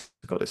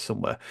 Got it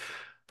somewhere,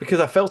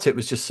 because I felt it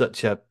was just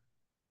such a,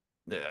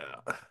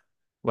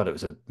 well, it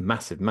was a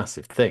massive,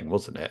 massive thing,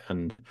 wasn't it?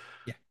 And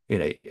Yeah.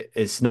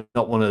 it's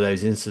not one of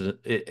those incident.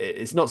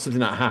 It's not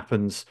something that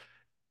happens.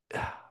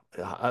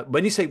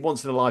 When you say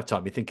once in a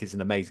lifetime, you think it's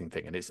an amazing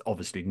thing, and it's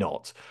obviously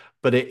not.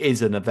 But it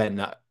is an event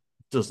that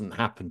doesn't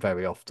happen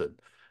very often.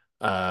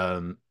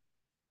 Um,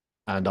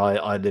 and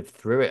I lived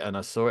through it, and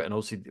I saw it, and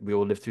also we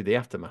all lived through the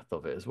aftermath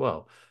of it as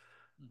well.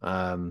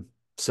 Um,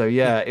 so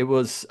Yeah. yeah, it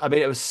was. I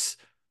mean, it was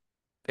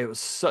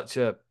such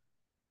a.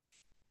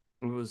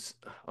 It was.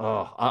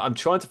 Oh, I'm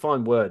trying to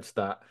find words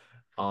that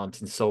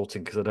aren't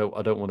insulting because I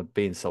don't want to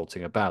be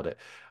insulting about it.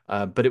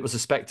 But it was a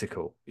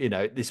spectacle. You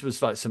know, this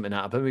was like something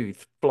out of a movie,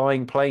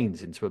 flying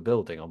planes into a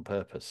building on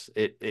purpose.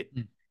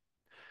 Mm.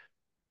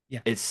 Yeah.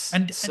 It's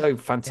And so yeah,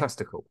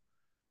 fantastical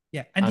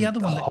yeah. And the and other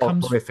one that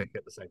comes horrific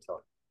at the same time.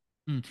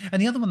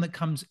 And the other one that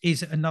comes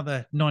is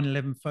another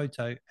 9/11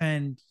 photo,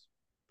 and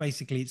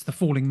basically it's the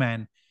falling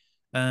man,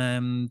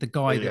 the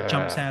guy that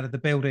jumps Yeah. out of the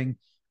building,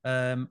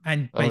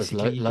 and Oh, there's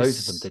basically you loads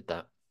of them just, did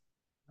that.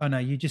 oh no,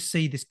 you just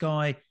see this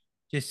guy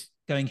just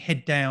going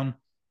head down,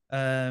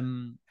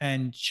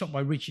 and shot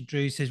by Richard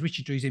Drew. Says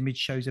Richard Drew's image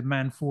shows a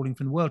man falling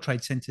from the World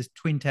Trade Center's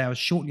Twin Towers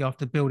shortly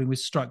after the building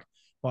was struck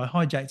by a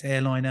hijacked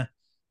airliner.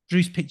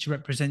 Drew's picture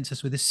represents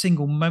us with a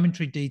single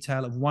momentary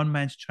detail of one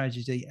man's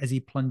tragedy as he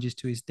plunges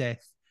to his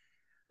death.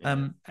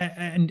 Yeah.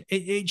 And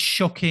it's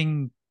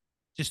shocking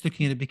just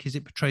looking at it because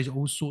it portrays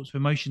all sorts of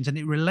emotions, and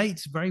it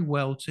relates very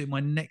well to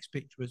my next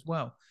picture as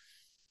well,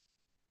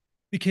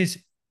 because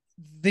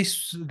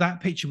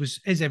that picture was,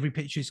 as every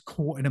picture, is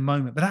caught in a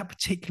moment, but that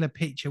particular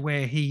picture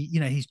where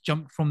he's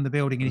jumped from the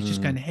building and he's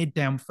just going head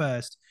down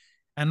first,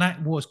 and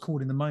that was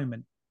caught in the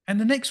moment. And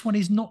the next one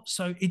is not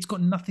so, it's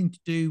got nothing to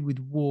do with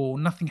war,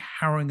 nothing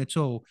harrowing at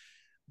all,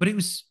 but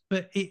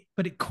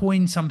it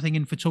coined something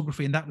in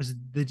photography, and that was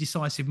The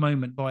Decisive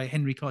Moment by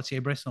Henri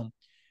Cartier-Bresson.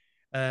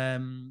 Oh,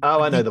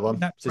 And I know he the coined one.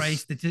 that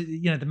phrase,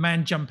 the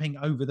man jumping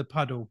over the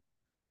puddle.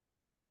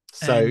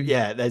 So And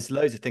yeah, there's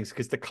loads of things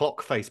because the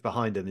clock face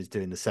behind them is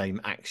doing the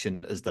same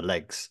action as the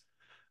legs.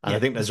 And I yeah,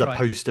 think there's that's a right.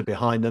 poster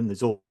behind them.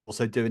 There's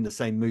also doing the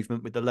same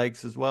movement with the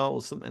legs as well,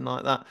 or something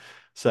like that.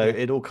 So Yeah.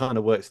 it all kind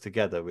of works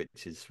together,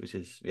 which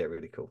is yeah,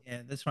 really cool.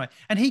 Yeah, that's right.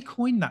 And he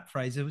coined that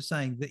phrase. It was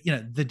saying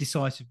that, the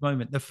decisive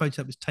moment, the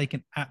photo was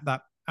taken at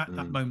that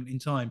Mm, moment in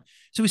time.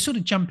 So we're sort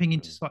of jumping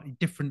into mm, slightly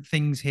different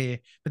things here.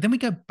 But then we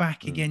go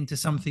back mm. again to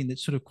something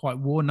that's sort of quite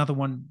war. Another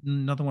one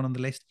on the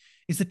list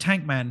is the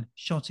Tank Man,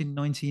 shot in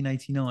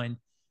 1989.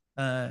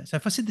 So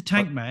if I said the Uh,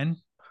 Tank Man,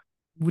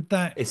 would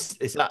that It's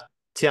that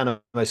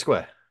Tiananmen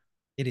Square.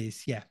 It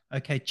is, yeah.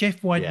 Okay. Jeff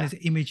Yeah. Widener's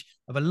image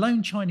of a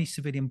lone Chinese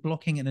civilian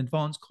blocking an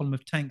advanced column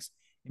of tanks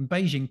in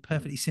Beijing Mm.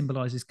 perfectly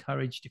symbolizes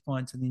courage,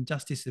 defiance, and the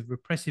injustice of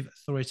repressive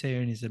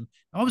authoritarianism.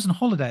 I was on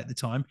holiday at the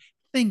time.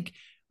 I think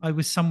I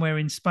was somewhere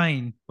in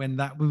Spain when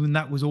that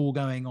was all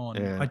going on.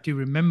 I Yeah. do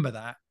remember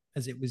that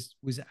as it was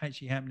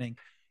actually happening,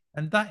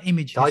 and that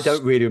image I has,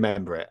 don't really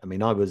remember it. I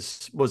mean,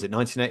 was it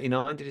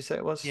 1989? Did you say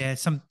it was? yeah,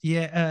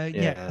 yeah. I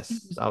think it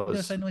Yes, was. I Did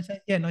I was. say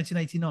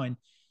 1989?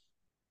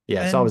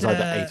 Yes, I And was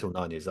either 8 or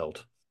 9 years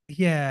old.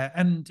 yeah,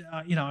 and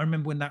I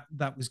remember when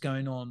that was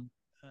going on,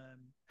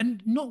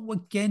 and not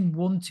again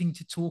wanting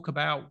to talk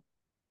about,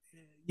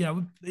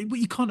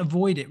 you can't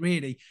avoid it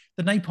really.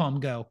 The Napalm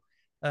Girl,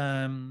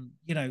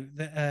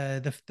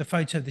 the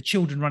photo of the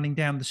children running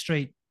down the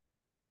street,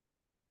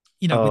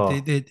 with the,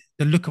 Oh, the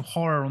the look of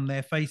horror on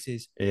their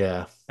faces.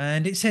 yeah.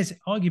 And it says,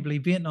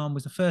 arguably, Vietnam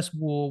was the first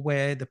war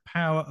where the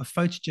power of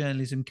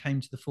photojournalism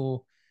came to the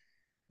fore.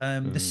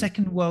 The Mm,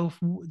 Second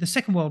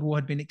World War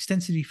had been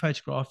extensively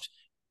photographed,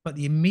 but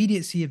the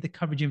immediacy of the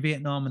coverage in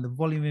Vietnam and the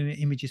volume of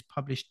images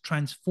published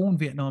transformed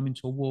Vietnam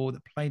into a war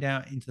that played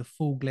out into the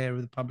full glare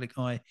of the public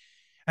eye.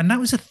 And that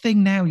was a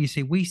thing. Now you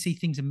see, we see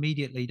things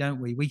immediately,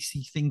 don't we? We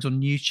see things on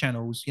news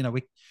channels.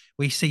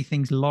 We see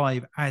things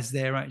live as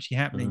they're actually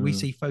happening. We mm.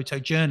 see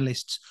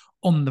photojournalists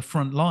on the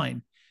front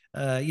line,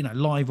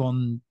 live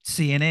on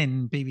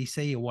CNN,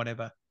 BBC, or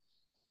whatever.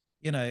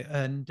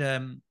 And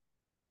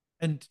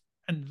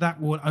and that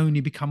will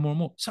only become more and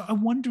more. So I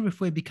wonder if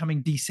we're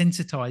becoming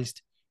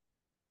desensitized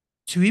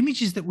to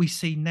images that we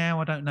see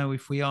now. I don't know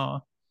if we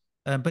are,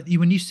 but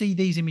when you see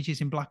these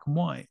images in black and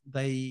white,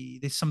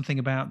 there's something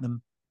about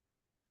them.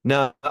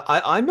 No,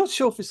 I'm not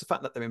sure if it's the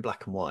fact that they're in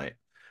black and white.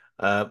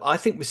 I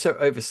think we're so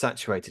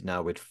oversaturated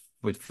now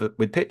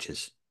with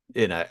pictures.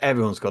 You know,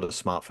 everyone's got a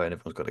smartphone,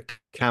 everyone's got a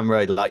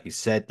camera, like you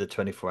said, the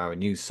 24-hour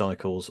news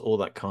cycles, all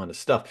that kind of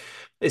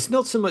stuff. It's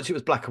not so much it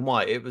was black and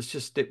white, it was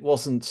just it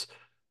wasn't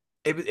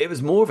it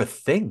was more of a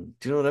thing.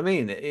 Do you know what I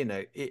mean?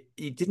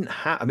 It didn't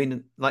have. I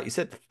mean, like you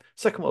said,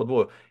 Second World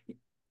War.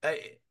 Uh,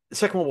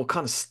 Second World War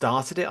kind of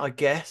started it, I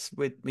guess.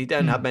 We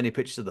don't have Mm, many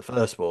pictures of the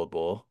First World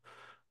War,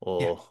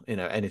 yeah, or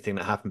anything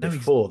that happened no,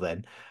 before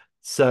then.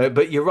 So,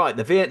 but you're right.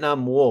 The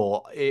Vietnam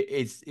War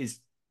is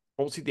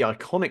obviously the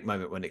iconic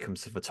moment when it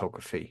comes to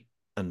photography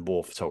and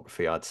war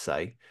photography, I'd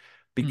say,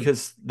 mm,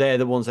 because they're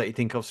the ones that you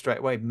think of straight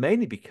away.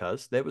 Mainly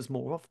because there was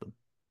more of them.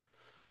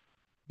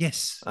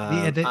 yes,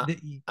 Um, a-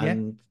 yeah,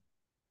 and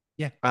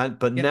yeah,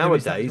 but yeah. There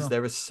is that as nowadays well.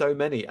 there are so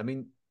many. I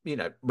mean,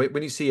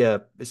 when you see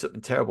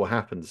something terrible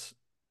happens,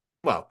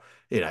 well,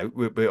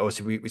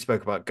 we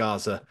spoke about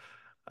Gaza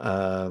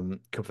a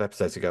couple of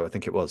episodes ago, I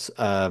think it was,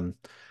 and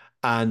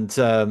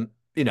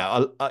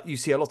you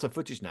see a lot of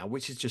footage now,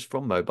 which is just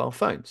from mobile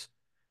phones.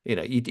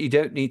 You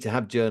don't need to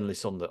have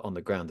journalists on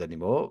the ground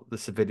anymore. The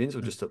civilians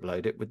will Mm, just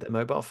upload it with their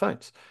mobile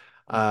phones,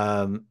 mm,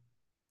 um,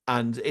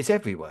 and it's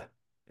everywhere.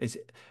 It's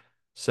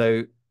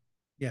so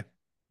yeah,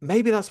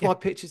 maybe that's yeah, why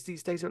pictures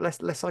these days are less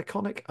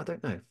iconic. I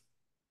don't know.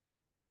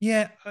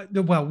 yeah.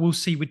 Well, we'll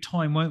see with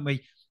time, won't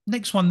we?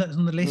 Next one that's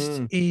on the list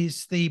Mm.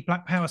 is the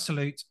Black Power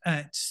salute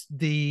at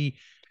the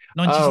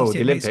Oh,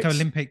 the 1968 Mexico Olympics.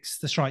 Olympics.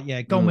 That's right.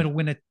 Yeah. Gold medal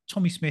winner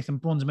Tommy Smith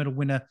and bronze medal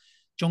winner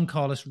John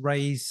Carlos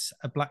raise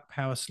a Black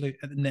Power salute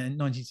at the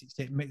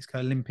 1968 Mexico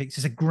Olympics.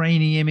 It's a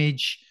grainy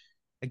image.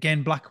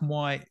 Again, black and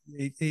white.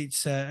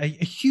 It's a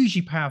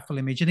hugely powerful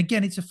image. And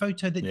again, it's a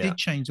photo that did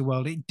change the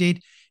world. It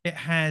did. It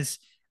has,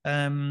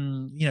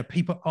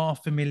 people are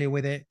familiar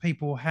with it.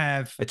 People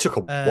have. It took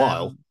a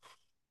while.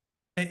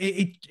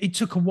 It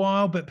took a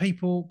while, but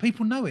people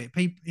know it.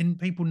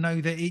 People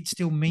know that it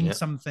still means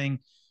something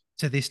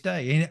to this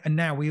day. And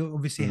now we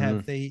obviously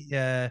have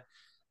the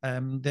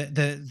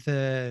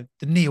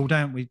kneel,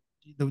 don't we?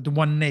 The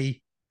one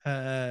knee.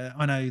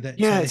 I know that.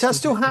 Yeah, is that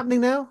still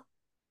happening now?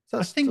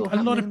 I think a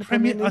lot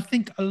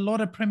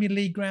of Premier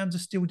League grounds are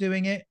still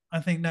doing it. I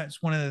think that's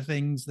one of the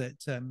things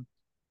that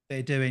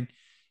they're doing,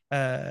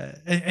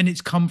 and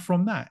it's come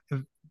from that.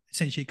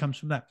 Essentially, it comes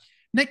from that.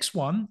 Next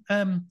one,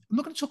 I'm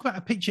not going to talk about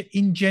a picture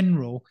in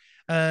general,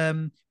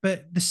 but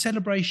the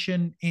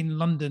celebration in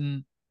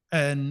London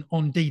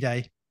on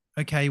D-Day,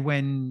 okay,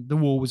 when the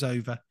war was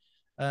over.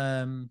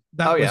 That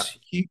was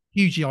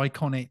hugely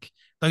iconic,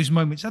 those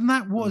moments. And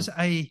that was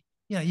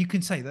you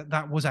can say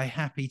that was a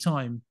happy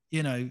time,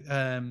 we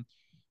know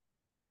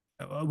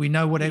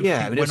what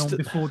everything went on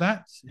before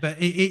that, but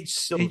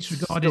it's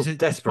regarded as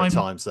desperate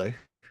times though.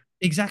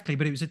 Exactly,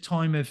 but it was a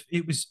time of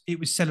it was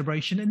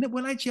celebration, and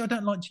well, actually, I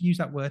don't like to use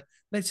that word.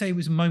 Let's say it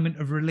was a moment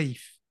of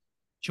relief,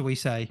 shall we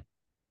say?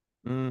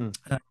 I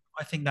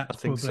think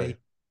that's probably so.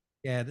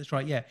 Yeah, that's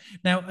right. Yeah.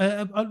 Now,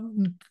 a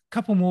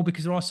couple more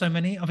because there are so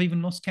many. I've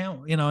even lost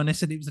count. And I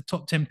said it was the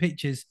top 10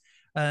 pictures.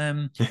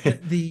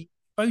 The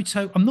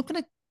photo. I'm not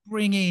going to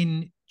bring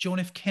in John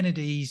F.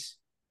 Kennedy's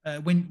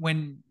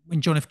when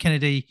John F.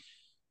 Kennedy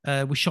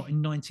was shot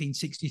in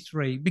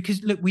 1963,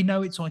 because look, we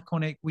know it's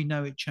iconic, we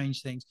know it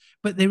changed things,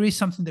 but there is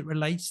something that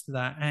relates to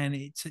that, and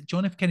it's at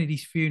John F.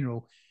 Kennedy's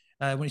funeral,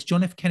 when it's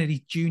John F.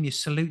 Kennedy Jr.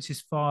 salutes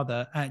his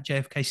father at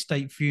JFK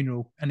State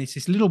Funeral, and it's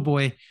this little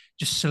boy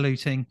just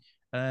saluting,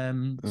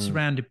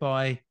 surrounded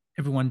by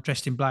everyone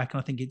dressed in black,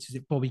 and I think it's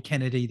Bobby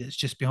Kennedy that's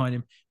just behind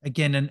him.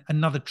 Again,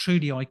 another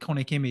truly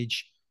iconic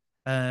image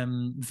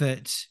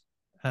that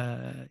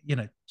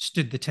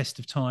stood the test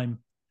of time.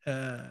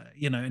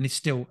 And it's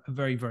still a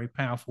very, very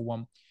powerful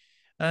one.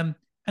 And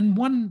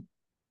one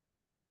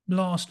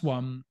last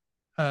one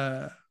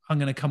I'm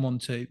going to come on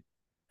to.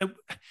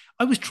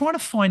 I was trying to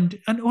find,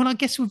 and well, I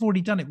guess we've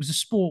already done it. It was a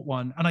sport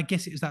one, and I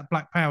guess it was that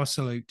Black Power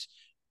salute.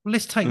 Well,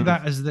 let's take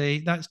that as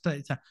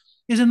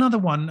here's another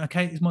one.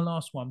 Okay, it's my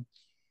last one.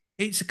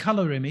 It's a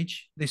color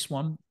image, this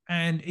one,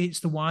 and it's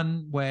the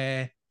one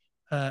where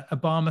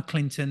Obama,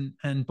 Clinton,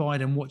 and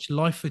Biden watched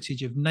live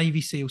footage of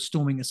Navy SEALs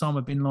storming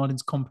Osama bin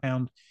Laden's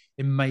compound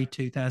in May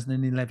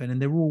 2011,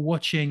 and they're all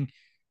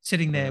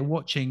sitting there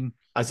watching.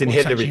 As in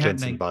Hillary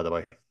Clinton, by the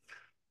way.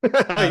 You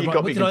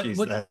got me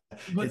confused there.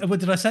 What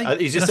did I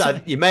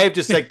say? You may have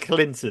just said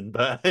Clinton,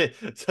 but I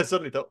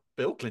suddenly thought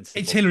Bill Clinton.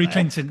 It's Hillary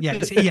Clinton. Yeah,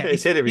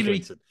 it's Hillary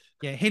Clinton.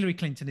 Yeah, Hillary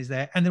Clinton is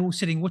there, and they're all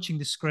sitting watching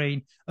the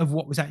screen of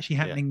what was actually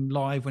happening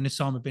live when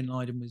Osama bin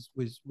Laden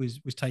was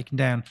taken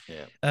down.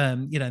 Yeah.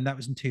 And that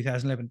was in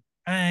 2011,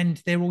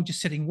 and they're all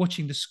just sitting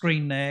watching the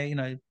screen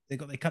there. They've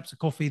got their cups of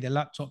coffee, their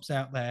laptops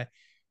out there,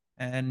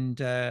 and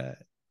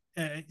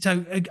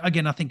so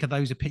again, I think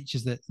those are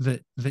pictures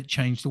that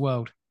changed the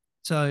world.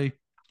 So.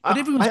 But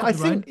everyone's got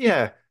their own.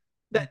 Yeah,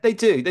 they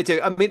do.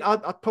 I mean,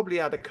 I'd probably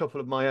add a couple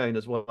of my own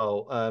as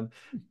well.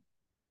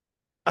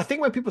 I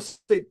think when people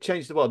say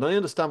change the world, and I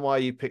understand why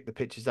you pick the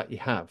pictures that you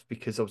have,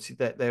 because obviously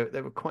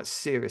they were quite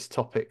serious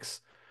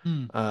topics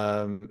in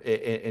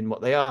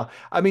what they are.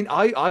 I mean,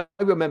 I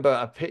remember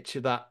a picture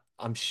that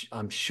I'm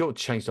sure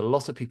changed a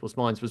lot of people's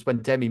minds, was when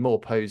Demi Moore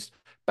posed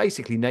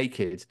basically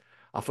naked.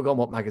 I forgot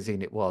what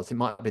magazine it was. It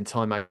might have been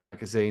Time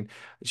magazine.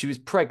 She was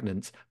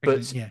pregnant,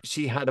 but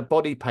she had a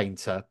body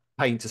painter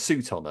paint a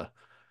suit on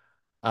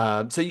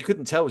her, so you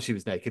couldn't tell she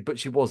was naked, but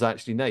she was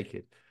actually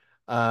naked.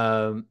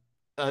 And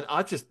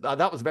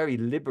that was a very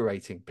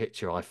liberating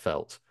picture, I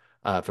felt,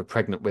 for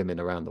pregnant women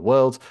around the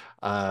world,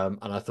 and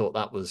I thought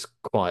that was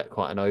quite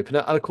an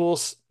opener. And of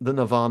course, the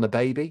Nirvana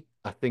baby,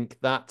 I think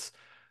that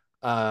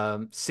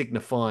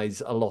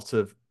signifies a lot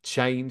of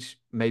change,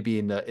 maybe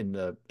in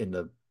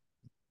the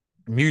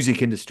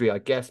music industry, I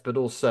guess, but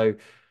also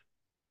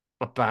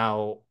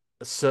about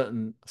a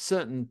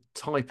certain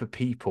type of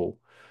people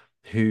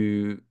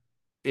who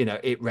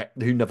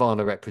who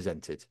Nirvana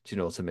represented. Do you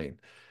know what I mean?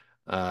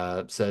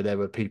 So there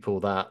were people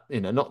that,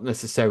 not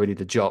necessarily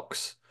the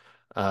jocks,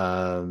 they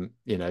were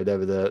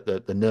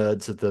the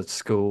nerds of the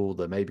school,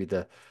 maybe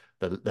the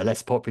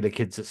less popular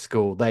kids at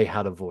school. They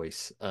had a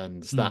voice,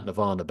 and that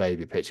Nirvana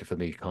baby picture for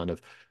me kind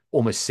of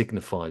almost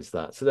signifies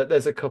that. So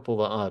there's a couple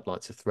that I'd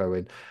like to throw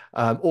in.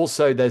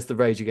 Also, there's the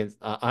Rage Against.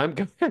 I'm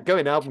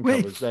going album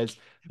covers.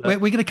 we're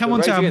going to come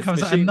on to Rage album Against the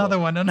covers, Machine another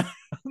one. one, and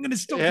I'm going to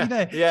stop Yeah, you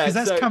there yeah. because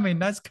that's So coming.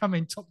 That's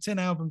coming. Top 10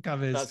 album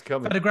covers. that's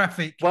coming.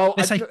 Photographic. Well,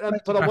 Let's say but I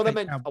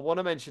photographic want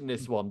to mention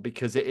this one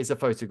because it is a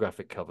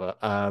photographic cover,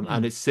 and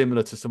Mm. it's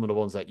similar to some of the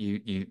ones that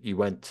you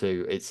went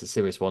to. It's a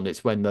serious one.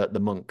 It's when the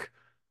monk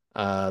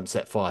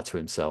set fire to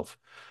himself.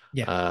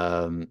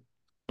 Yeah. And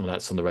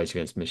that's on the Rage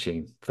Against the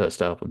Machine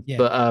first album. Yeah.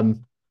 But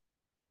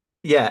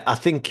yeah, I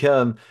think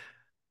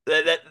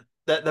there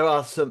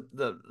are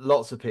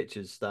lots of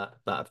pictures that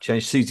have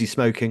changed. Susie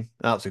smoking,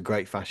 that was a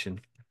great fashion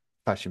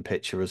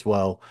picture as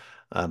well,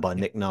 by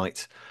Nick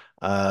Knight.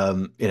 You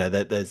know,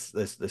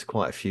 there's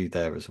quite a few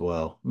there as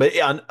well. But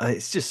yeah,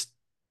 it's just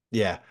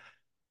maybe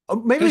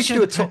Gotta we should show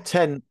do a the top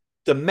 10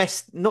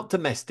 not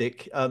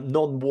domestic,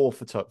 non-war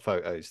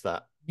photos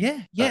that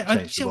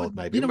changed the world.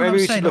 Maybe You know what I maybe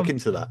was we should saying? look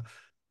into that.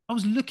 I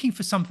was looking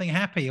for something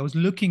happy. I was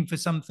looking for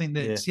something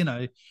that's Yeah. you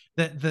know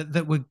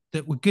that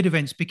were good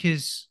events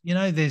because you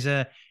know there's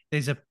a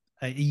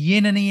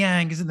yin and a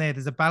yang, isn't there?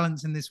 There's a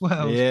balance in this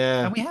world,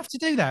 Yeah. and we have to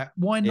do that.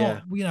 Why Yeah.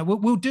 not? You know,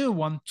 we'll do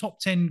one top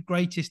 10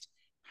 greatest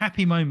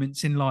happy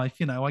moments in life.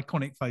 You know,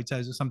 iconic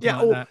photos or something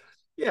like that.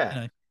 Yeah.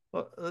 You know,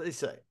 Well, yeah,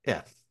 you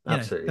know,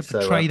 absolutely. that So,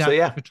 portray so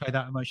yeah. portray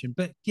that emotion.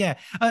 But yeah,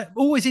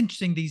 always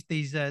interesting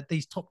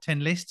these top 10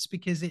 lists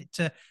because it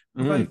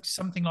provokes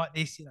something like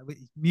this. You know,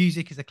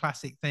 music is a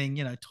classic thing.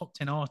 You know, top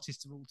 10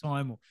 artists of all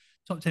time or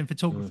top 10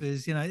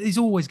 photographers. You know, it's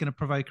always going to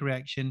provoke a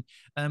reaction,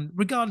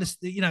 regardless.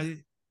 You know,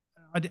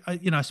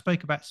 I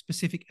spoke about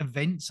specific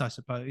events, I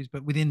suppose,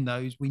 but within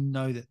those, we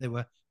know that there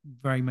were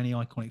very many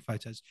iconic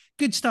photos.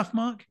 Good stuff,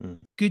 Mark.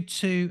 Good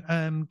to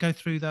go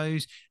through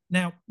those.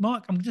 Now,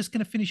 Mark, I'm just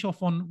going to finish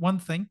off on one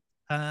thing,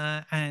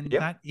 and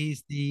that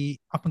is the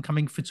up and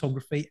coming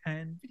photography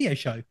and video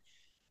show.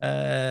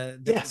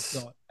 Yes.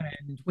 We've got.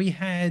 And we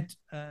had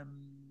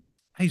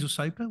Hazel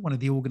Soper, one of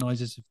the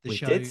organisers of the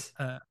show. Did.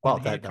 Well,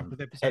 a couple of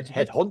episodes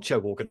head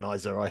honcho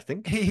organizer, I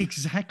think.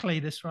 Exactly,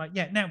 that's right.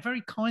 Yeah. Now,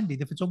 very kindly,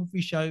 the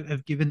Photography Show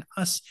have given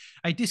us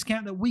a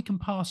discount that we can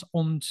pass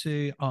on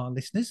to our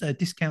listeners. A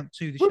discount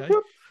to the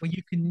show where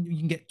you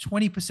can get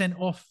 20%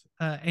 off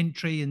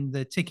entry and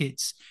the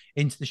tickets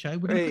into the show.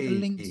 We're going to put the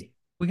links.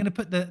 We're going to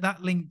put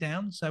that link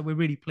down. So we're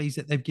really pleased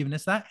that they've given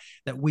us that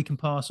we can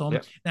pass on.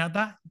 Yep. Now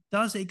that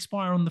does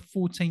expire on the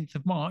 14th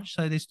of March.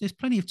 So there's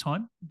plenty of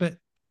time, but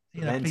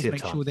you know, please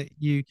make sure that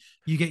you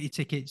get your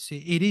tickets.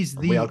 It is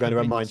we are going to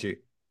remind you.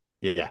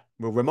 Yeah,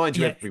 we'll remind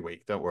you every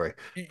week. Don't worry.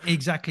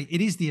 Exactly.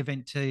 It is the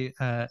event to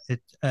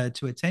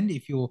attend.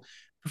 If you're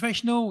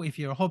professional, if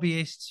you're a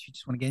hobbyist, if you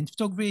just want to get into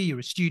photography, you're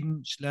a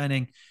student just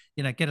learning,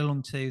 you know, get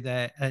along to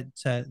there at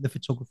the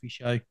Photography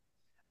Show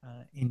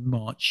in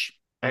March.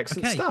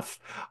 Excellent stuff.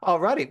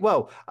 Alrighty.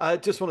 Well, I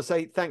just want to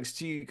say thanks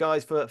to you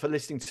guys for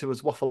listening to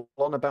us waffle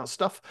on about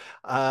stuff.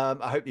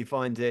 I hope you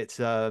find it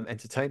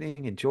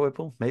entertaining,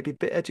 enjoyable, maybe a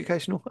bit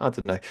educational. I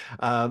don't know.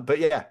 But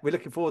yeah, we're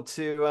looking forward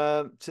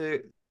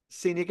to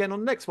seeing you again on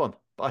the next one.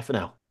 Bye for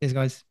now. Cheers,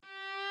 guys.